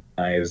to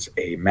organize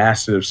a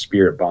massive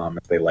spirit bomb,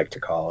 as they like to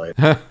call it,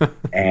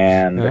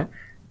 and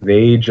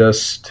they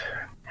just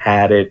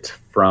had it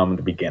from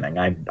the beginning.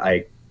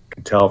 I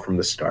could tell from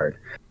the start.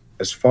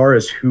 As far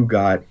as who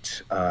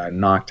got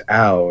knocked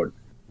out,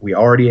 we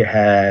already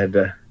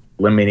had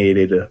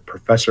eliminated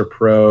Professor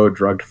Pro,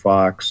 Drugged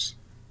Fox,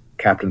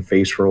 Captain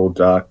Face Roll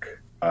Duck,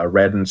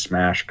 Red and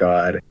Smash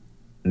God,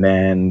 and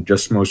then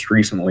just most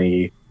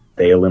recently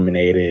they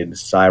eliminated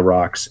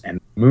Cyrox and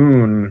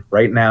Moon.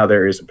 Right now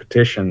there is a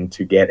petition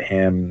to get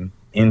him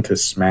into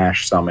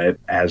Smash Summit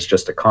as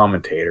just a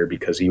commentator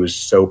because he was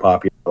so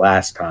popular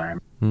last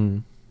time.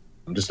 I'm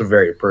just a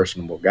very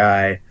personable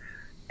guy.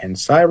 And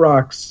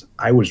Cyrox,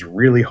 I was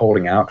really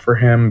holding out for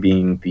him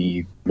being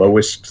the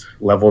lowest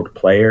leveled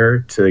player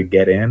to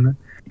get in,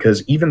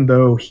 because even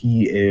though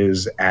he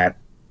is at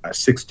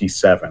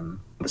 67,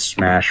 the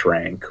Smash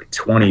rank,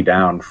 20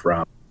 down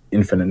from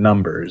Infinite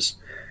Numbers,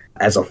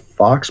 as a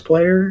Fox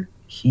player,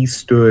 he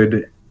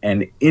stood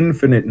an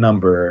infinite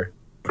number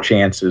of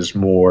chances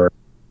more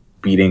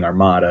beating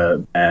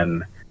Armada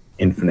than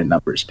Infinite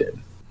Numbers did.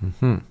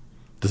 Mm-hmm.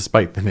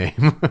 Despite the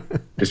name.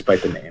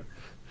 Despite the name,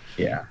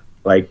 yeah.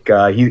 Like,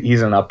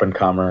 he's an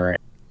up-and-comer.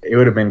 It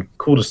would have been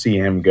cool to see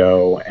him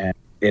go, and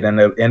it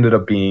ended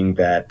up being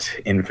that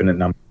Infinite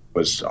Number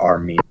was our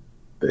meet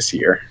this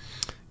year.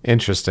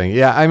 Interesting.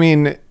 Yeah, I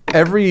mean,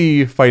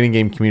 every fighting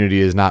game community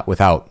is not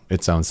without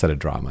its own set of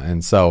drama,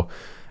 and so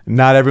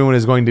not everyone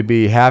is going to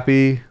be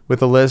happy with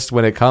the list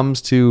when it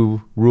comes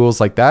to rules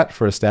like that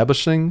for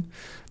establishing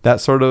that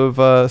sort of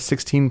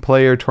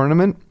 16-player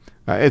tournament.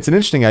 It's an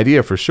interesting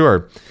idea for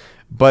sure,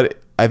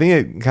 but I think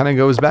it kind of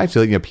goes back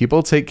to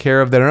people take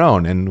care of their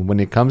own, and when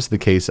it comes to the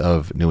case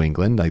of New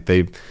England, like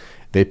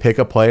they pick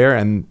a player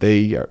and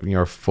they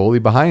are fully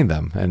behind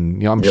them,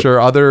 and I'm sure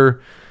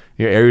other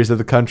areas of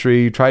the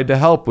country tried to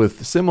help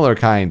with similar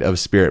kind of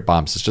spirit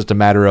bombs. It's just a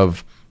matter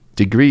of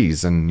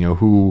degrees and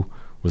who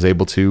was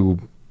able to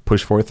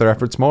push forth their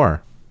efforts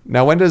more.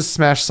 Now, when does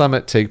Smash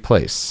Summit take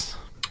place?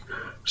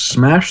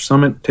 Smash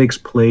Summit takes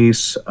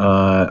place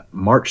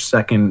March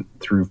 2nd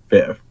through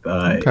 5th.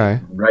 Okay.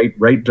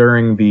 Right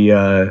during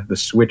the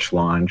Switch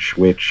launch,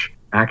 which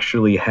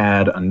actually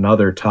had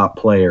another top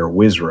player,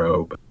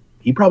 Wizrobe.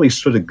 He probably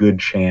stood a good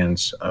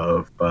chance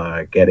of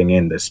getting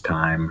in this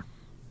time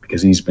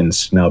because he's been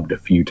snubbed a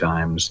few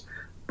times.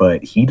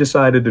 But he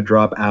decided to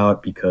drop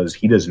out because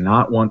he does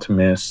not want to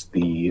miss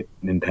the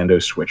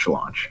Nintendo Switch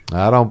launch.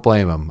 I don't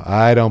blame him.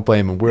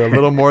 We're a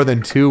little more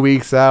than 2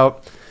 weeks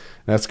out.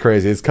 That's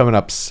crazy. It's coming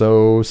up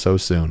so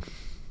soon.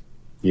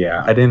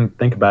 Yeah, I didn't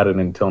think about it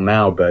until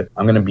now, but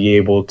I'm going to be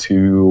able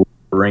to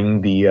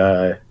bring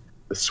the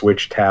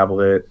Switch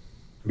tablet.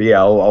 But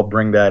yeah, I'll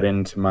bring that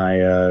into my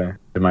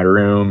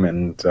room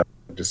and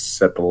just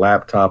set the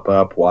laptop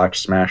up, watch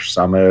Smash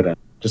Summit, and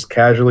just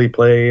casually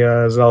play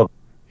Zelda.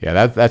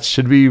 Yeah, that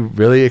should be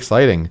really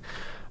exciting.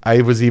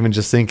 I was even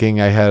just thinking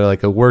I had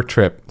like a work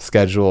trip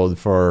scheduled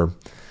for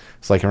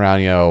it's like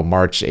around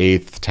March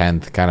 8th,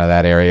 10th, kind of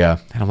that area,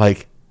 and I'm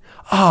like,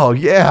 oh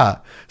yeah,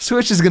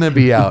 Switch is gonna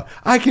be out.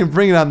 I can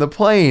bring it on the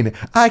plane.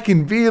 I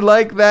can be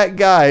like that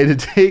guy to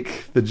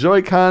take the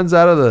Joy-Cons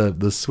out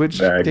of the Switch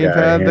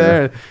gamepad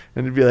there,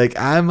 and to be like,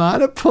 I'm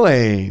on a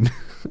plane.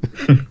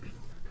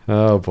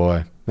 Oh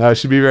boy, no, it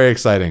should be very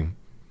exciting.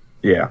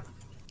 Yeah.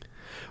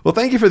 Well,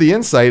 thank you for the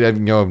insight. I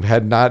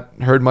had not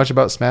heard much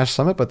about Smash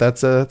Summit, but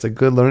that's a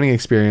good learning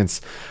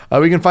experience.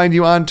 We can find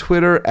you on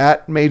Twitter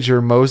at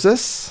Major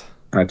Moses.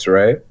 That's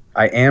right.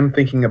 I am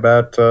thinking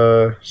about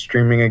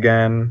streaming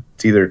again.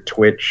 It's either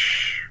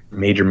Twitch,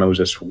 Major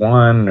Moses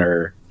 1,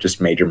 or just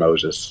Major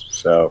Moses.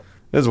 So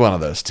there's one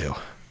of those two.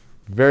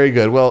 Very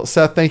good. Well,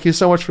 Seth, thank you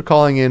so much for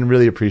calling in.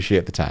 Really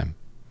appreciate the time.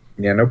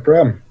 Yeah, no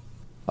problem.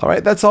 All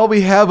right, that's all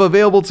we have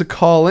available to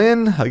call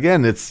in.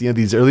 Again, it's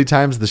these early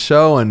times of the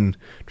show and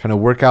trying to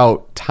work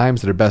out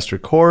times that are best to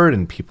record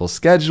and people's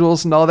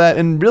schedules and all that.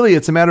 And really,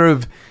 it's a matter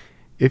of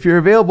if you're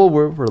available,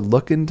 we're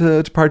looking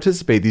to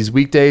participate. These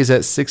weekdays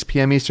at 6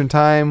 p.m. Eastern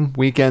Time,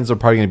 weekends are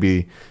probably going to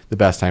be the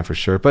best time for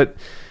sure. But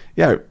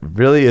yeah,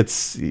 really,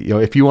 it's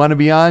if you want to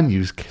be on,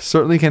 you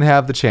certainly can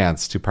have the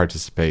chance to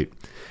participate.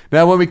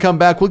 Now, when we come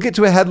back, we'll get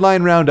to a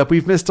headline roundup.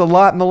 We've missed a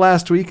lot in the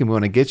last week, and we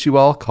want to get you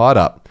all caught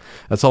up.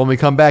 That's all when we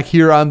come back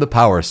here on the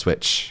Power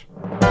Switch.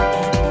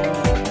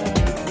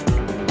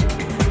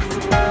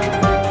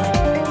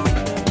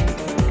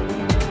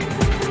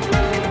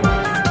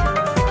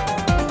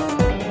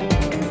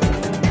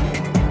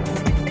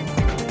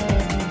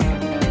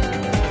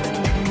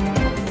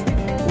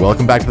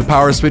 Welcome back to the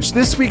Power Switch.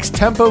 This week's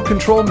Tempo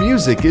Control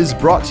music is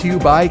brought to you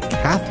by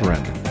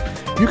Catherine.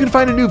 You can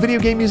find a new video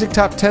game music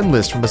top 10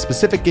 list from a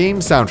specific game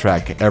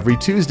soundtrack every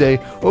Tuesday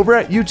over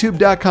at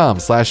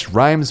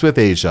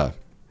youtube.com/rhymeswithasia.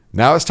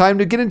 Now it's time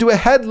to get into a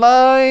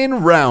headline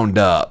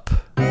roundup.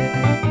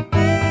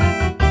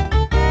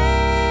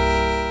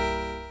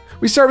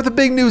 We start with the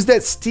big news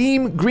that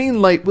Steam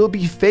Greenlight will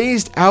be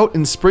phased out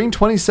in spring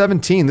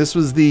 2017. This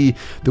was the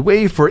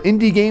way for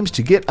indie games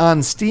to get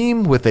on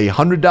Steam with a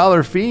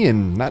 $100 fee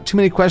and not too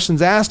many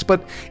questions asked,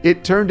 but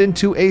it turned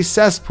into a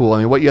cesspool.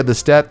 I mean, what you had the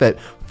stat that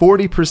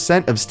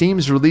 40% of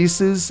Steam's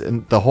releases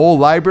and the whole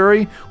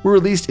library were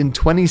released in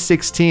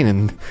 2016,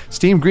 and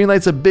Steam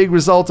Greenlight's a big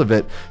result of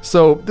it.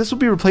 So this will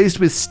be replaced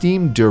with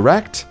Steam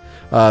Direct.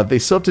 They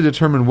still have to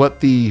determine what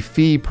the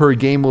fee per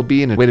game will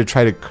be in a way to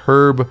try to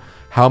curb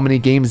how many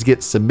games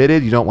get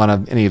submitted. You don't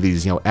want any of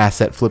these,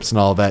 asset flips and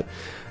all that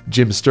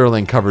Jim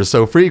Sterling covers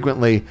so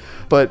frequently.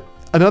 But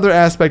another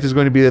aspect is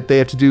going to be that they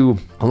have to do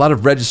a lot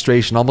of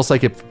registration, almost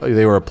like if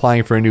they were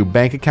applying for a new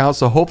bank account.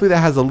 So hopefully that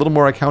has a little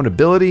more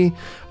accountability.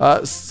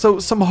 So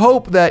some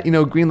hope that,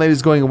 Greenlight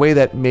is going away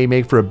that may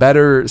make for a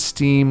better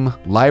Steam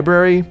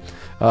library.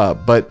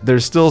 But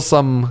there's still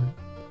some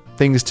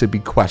things to be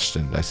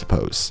questioned, I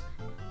suppose.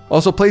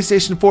 Also,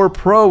 PlayStation 4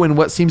 Pro, in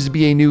what seems to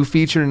be a new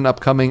feature in an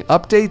upcoming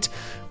update,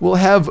 will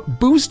have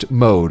Boost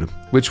Mode,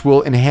 which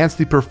will enhance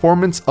the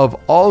performance of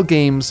all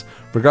games,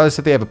 regardless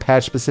if they have a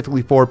patch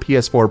specifically for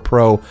PS4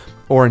 Pro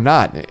or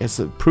not.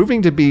 It's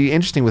proving to be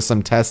interesting with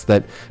some tests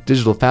that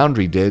Digital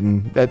Foundry did,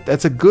 and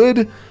that's a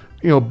good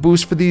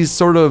boost for these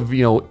sort of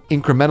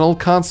incremental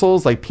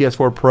consoles like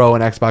PS4 Pro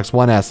and Xbox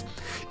One S.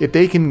 If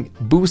they can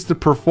boost the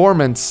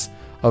performance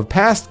of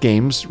past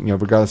games,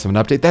 regardless of an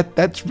update,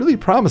 that's really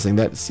promising.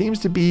 That seems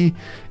to be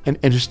an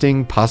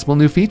interesting possible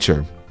new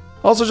feature.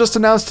 Also just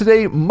announced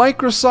today,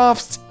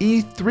 Microsoft's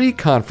E3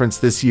 conference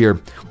this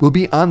year will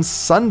be on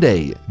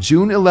Sunday,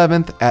 June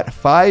 11th at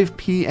 5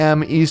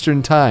 p.m.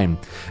 Eastern Time.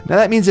 Now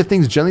that means if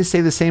things generally stay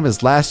the same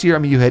as last year,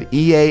 you had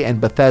EA and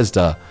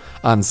Bethesda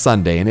on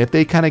Sunday, and if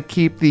they kind of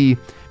keep the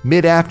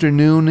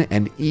mid-afternoon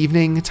and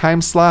evening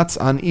time slots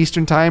on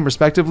Eastern time,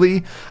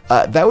 respectively,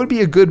 that would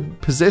be a good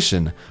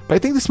position. But I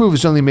think this move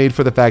is generally made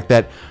for the fact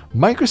that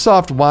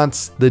Microsoft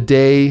wants the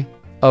day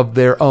of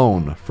their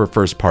own for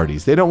first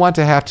parties. They don't want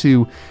to have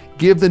to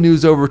give the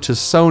news over to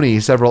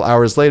Sony several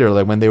hours later,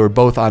 like when they were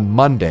both on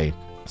Monday.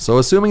 So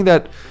assuming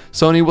that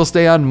Sony will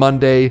stay on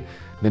Monday,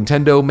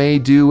 Nintendo may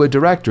do a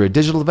direct or a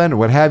digital event or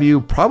what have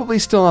you, probably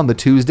still on the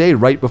Tuesday,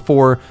 right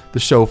before the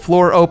show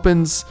floor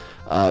opens.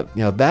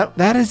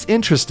 That is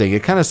interesting.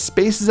 It kind of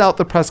spaces out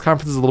the press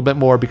conferences a little bit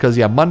more because,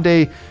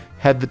 Monday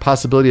had the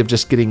possibility of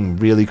just getting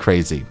really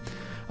crazy.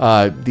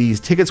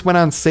 These tickets went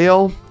on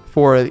sale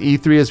for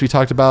E3, as we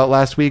talked about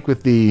last week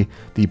with the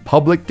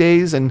public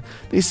days, and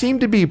they seem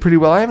to be pretty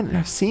well. I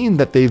haven't seen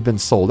that they've been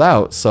sold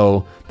out,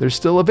 so they're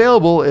still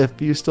available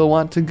if you still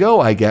want to go,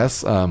 I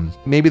guess.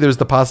 Maybe there's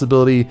the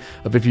possibility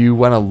of if you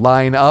want to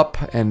line up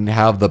and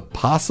have the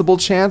possible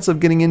chance of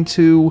getting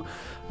into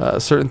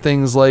certain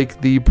things like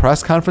the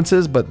press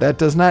conferences, but that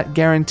does not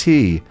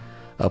guarantee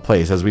a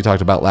place, as we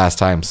talked about last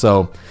time.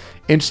 So,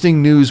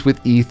 interesting news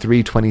with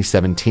E3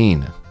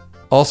 2017.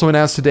 Also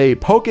announced today,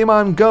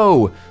 Pokemon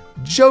Go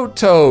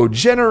Johto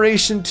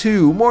Generation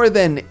 2, more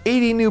than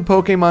 80 new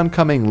Pokemon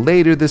coming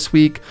later this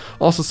week.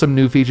 Also some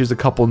new features, a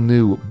couple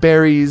new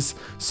berries,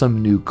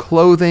 some new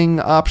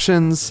clothing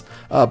options.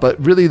 But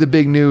really the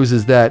big news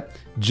is that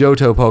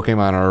Johto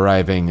Pokemon are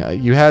arriving.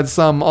 You had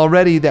some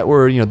already that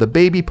were, the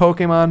baby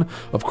Pokemon.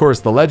 Of course,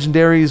 the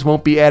legendaries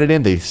won't be added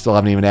in. They still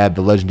haven't even added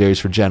the legendaries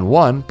for Gen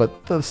 1,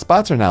 but the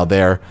spots are now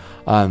there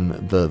on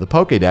the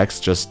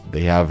Pokédex. Just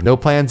they have no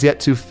plans yet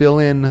to fill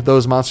in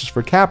those monsters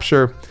for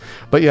capture.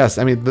 But yes,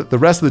 I mean, the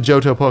rest of the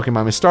Johto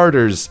Pokemon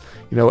starters,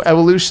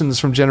 evolutions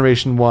from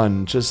Generation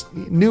 1, just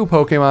new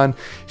Pokemon,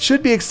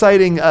 should be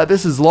exciting.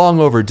 This is long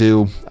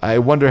overdue. I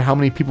wonder how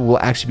many people will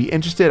actually be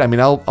interested. I mean,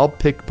 I'll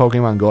pick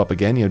Pokemon Go up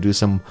again, do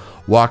some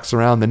walks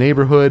around the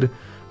neighborhood.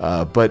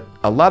 But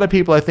a lot of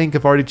people, I think,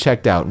 have already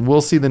checked out. And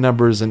we'll see the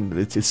numbers, and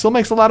it still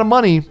makes a lot of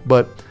money,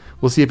 but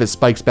we'll see if it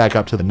spikes back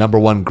up to the number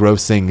one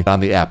grossing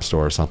on the App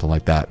Store or something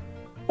like that.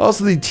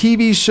 Also, the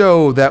TV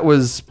show that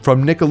was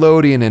from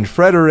Nickelodeon and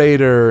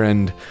Frederator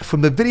and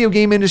from the video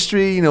game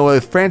industry,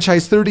 a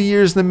franchise 30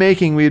 years in the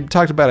making. We had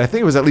talked about, I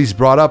think it was at least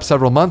brought up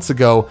several months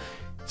ago.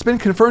 It's been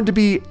confirmed to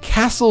be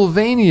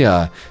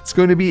Castlevania. It's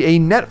going to be a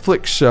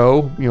Netflix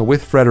show,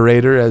 with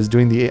Frederator as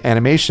doing the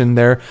animation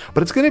there,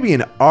 but it's going to be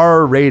an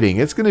R rating.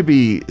 It's going to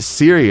be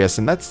serious,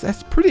 and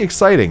that's pretty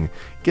exciting.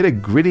 Get a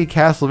gritty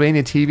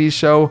Castlevania TV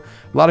show.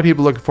 A lot of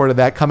people looking forward to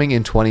that coming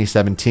in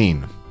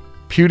 2017.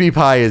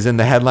 PewDiePie is in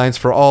the headlines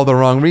for all the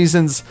wrong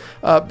reasons.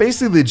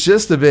 Basically, the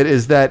gist of it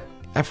is that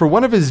for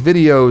one of his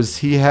videos,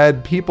 he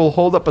had people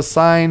hold up a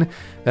sign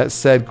that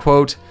said,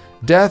 quote,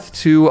 "Death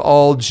to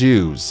all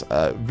Jews."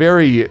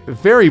 Very,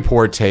 very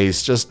poor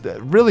taste, just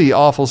really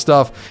awful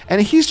stuff.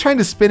 And he's trying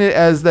to spin it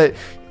as that,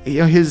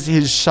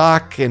 his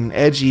shock and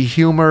edgy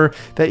humor,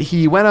 that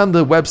he went on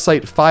the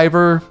website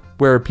Fiverr,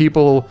 where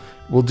people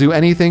will do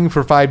anything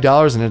for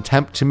 $5 in an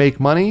attempt to make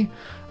money.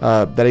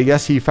 That I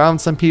guess he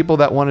found some people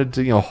that wanted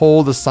to,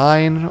 hold a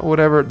sign or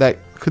whatever that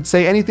could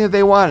say anything that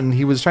they want, and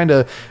he was trying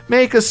to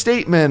make a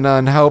statement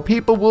on how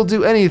people will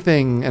do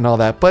anything and all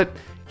that. But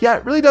yeah,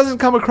 it really doesn't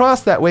come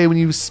across that way when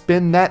you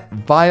spin that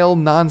vile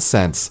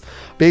nonsense.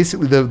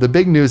 Basically, the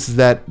big news is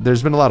that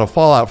there's been a lot of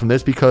fallout from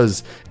this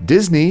because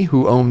Disney,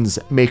 who owns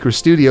Maker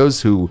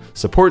Studios, who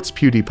supports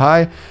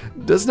PewDiePie,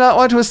 does not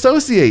want to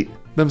associate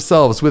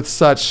themselves with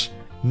such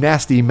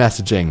nasty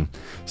messaging.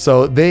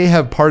 So they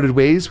have parted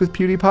ways with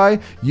PewDiePie.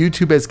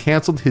 YouTube has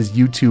canceled his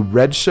YouTube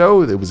Red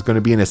show that was going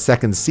to be in a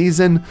second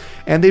season,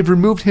 and they've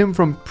removed him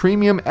from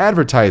premium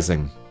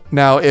advertising.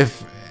 Now,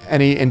 if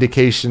any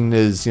indication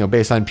is,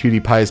 based on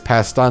PewDiePie's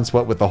past stunts,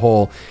 what with the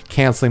whole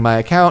canceling my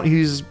account,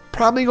 he's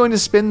probably going to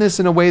spin this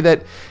in a way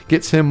that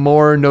gets him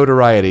more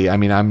notoriety. I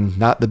mean, I'm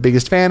not the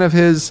biggest fan of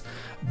his,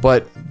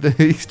 but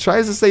he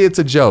tries to say it's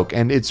a joke,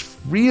 and it's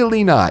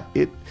really not.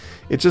 It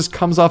just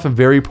comes off in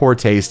very poor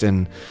taste,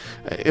 and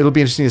it'll be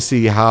interesting to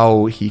see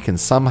how he can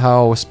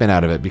somehow spin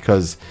out of it,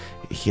 because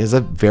he has a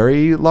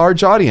very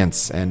large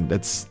audience, and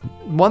it's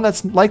one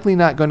that's likely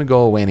not going to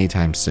go away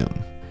anytime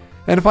soon.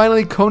 And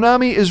finally,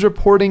 Konami is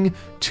reporting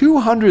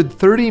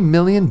 $230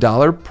 million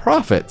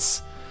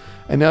profits.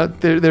 And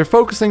they're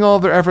focusing all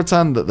of their efforts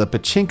on the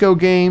pachinko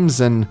games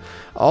and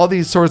all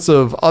these sorts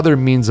of other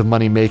means of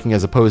money making,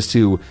 as opposed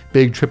to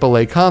big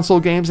AAA console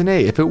games. And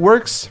hey, if it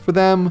works for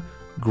them,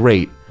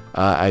 great.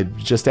 I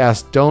just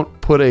ask,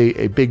 don't put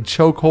a big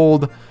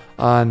chokehold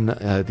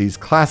on these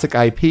classic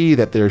IP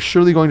that they're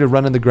surely going to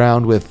run in the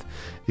ground with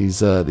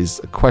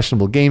these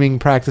questionable gaming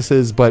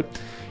practices. But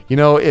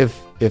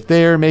if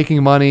they're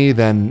making money,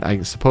 then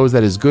I suppose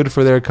that is good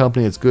for their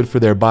company. It's good for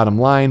their bottom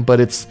line. But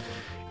it's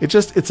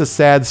a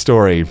sad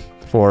story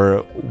for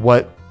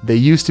what they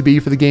used to be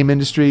for the game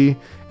industry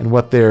and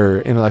what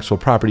their intellectual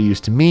property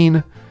used to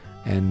mean,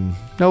 and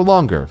no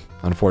longer,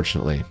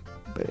 unfortunately.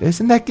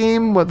 Isn't that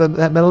game,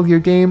 that Metal Gear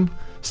game,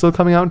 still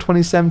coming out in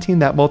 2017?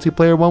 That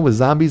multiplayer one with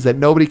zombies that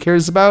nobody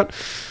cares about?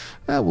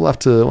 We'll have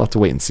to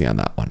wait and see on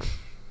that one.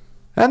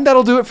 And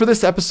that'll do it for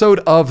this episode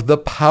of The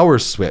Power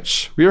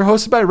Switch. We are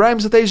hosted by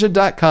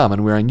rhymeswithasia.com,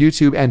 and we're on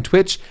YouTube and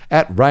Twitch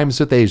at Rhymes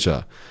with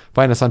Asia.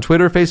 Find us on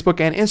Twitter, Facebook,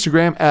 and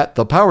Instagram at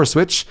The Power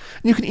Switch.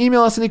 And you can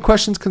email us any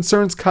questions,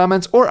 concerns,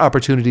 comments, or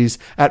opportunities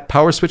at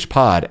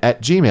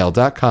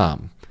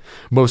powerswitchpod@gmail.com.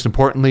 Most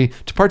importantly,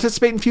 to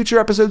participate in future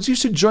episodes, you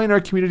should join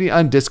our community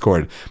on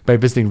Discord by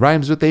visiting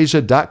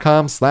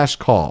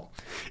rhymeswithasia.com/call.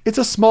 It's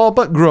a small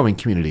but growing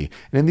community,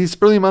 and in these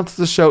early months of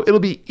the show, it'll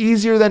be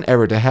easier than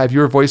ever to have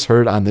your voice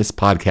heard on this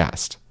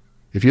podcast.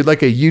 If you'd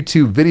like a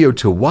YouTube video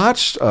to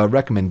watch, a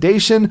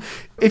recommendation,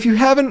 if you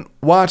haven't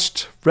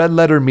watched Red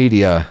Letter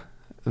Media,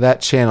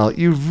 that channel,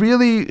 you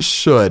really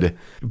should.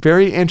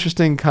 Very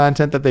interesting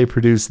content that they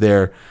produce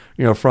there,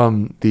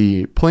 from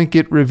the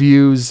Plinkett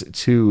reviews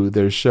to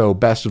their show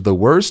Best of the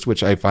Worst,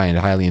 which I find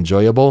highly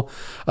enjoyable.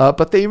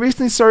 But they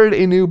recently started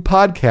a new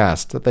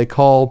podcast that they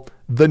call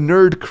The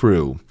Nerd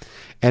Crew.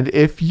 And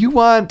if you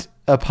want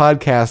a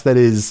podcast that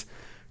is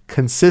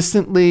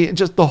consistently,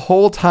 just the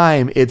whole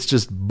time, it's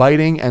just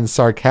biting and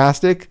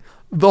sarcastic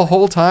the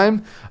whole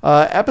time,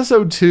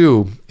 episode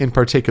 2 in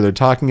particular,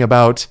 talking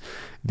about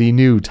the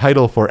new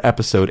title for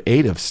episode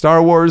 8 of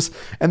Star Wars.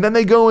 And then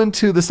they go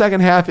into the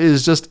second half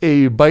is just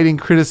a biting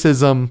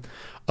criticism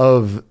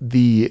of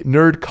the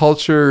nerd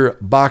culture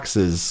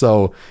boxes.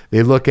 So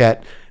they look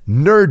at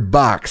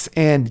Nerdbox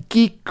and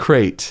Geek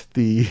Crate,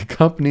 the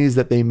companies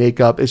that they make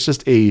up. It's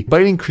just a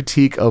biting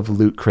critique of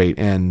Loot Crate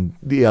and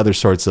the other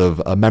sorts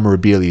of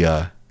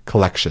memorabilia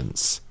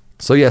collections.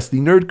 So yes, the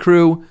Nerd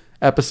Crew,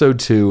 episode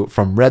 2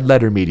 from Red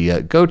Letter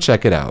Media. Go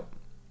check it out.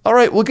 All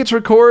right, we'll get to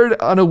record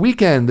on a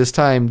weekend this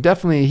time,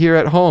 definitely here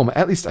at home.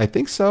 At least I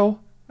think so.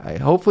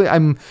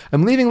 I'm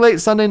leaving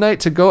late Sunday night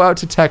to go out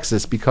to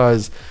Texas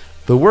because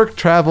the work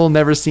travel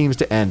never seems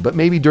to end. But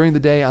maybe during the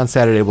day on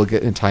Saturday we'll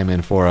get in time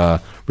in for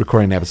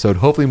recording an episode.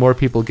 Hopefully more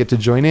people get to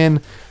join in.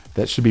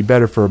 That should be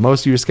better for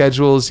most of your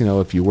schedules.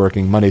 If you're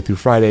working Monday through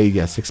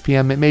Friday, 6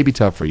 p.m., it may be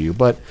tough for you.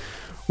 But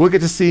we'll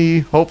get to see,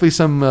 hopefully,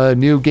 some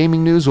new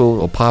gaming news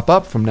will pop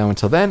up from now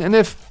until then. And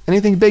if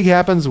anything big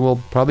happens,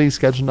 we'll probably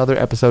schedule another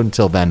episode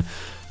until then.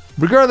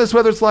 Regardless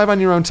whether it's live on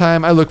your own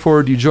time, I look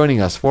forward to you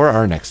joining us for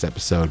our next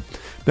episode.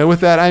 Now with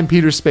that, I'm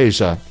Peter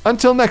Spezia.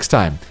 Until next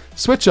time,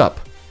 switch up,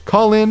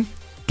 call in,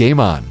 game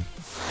on.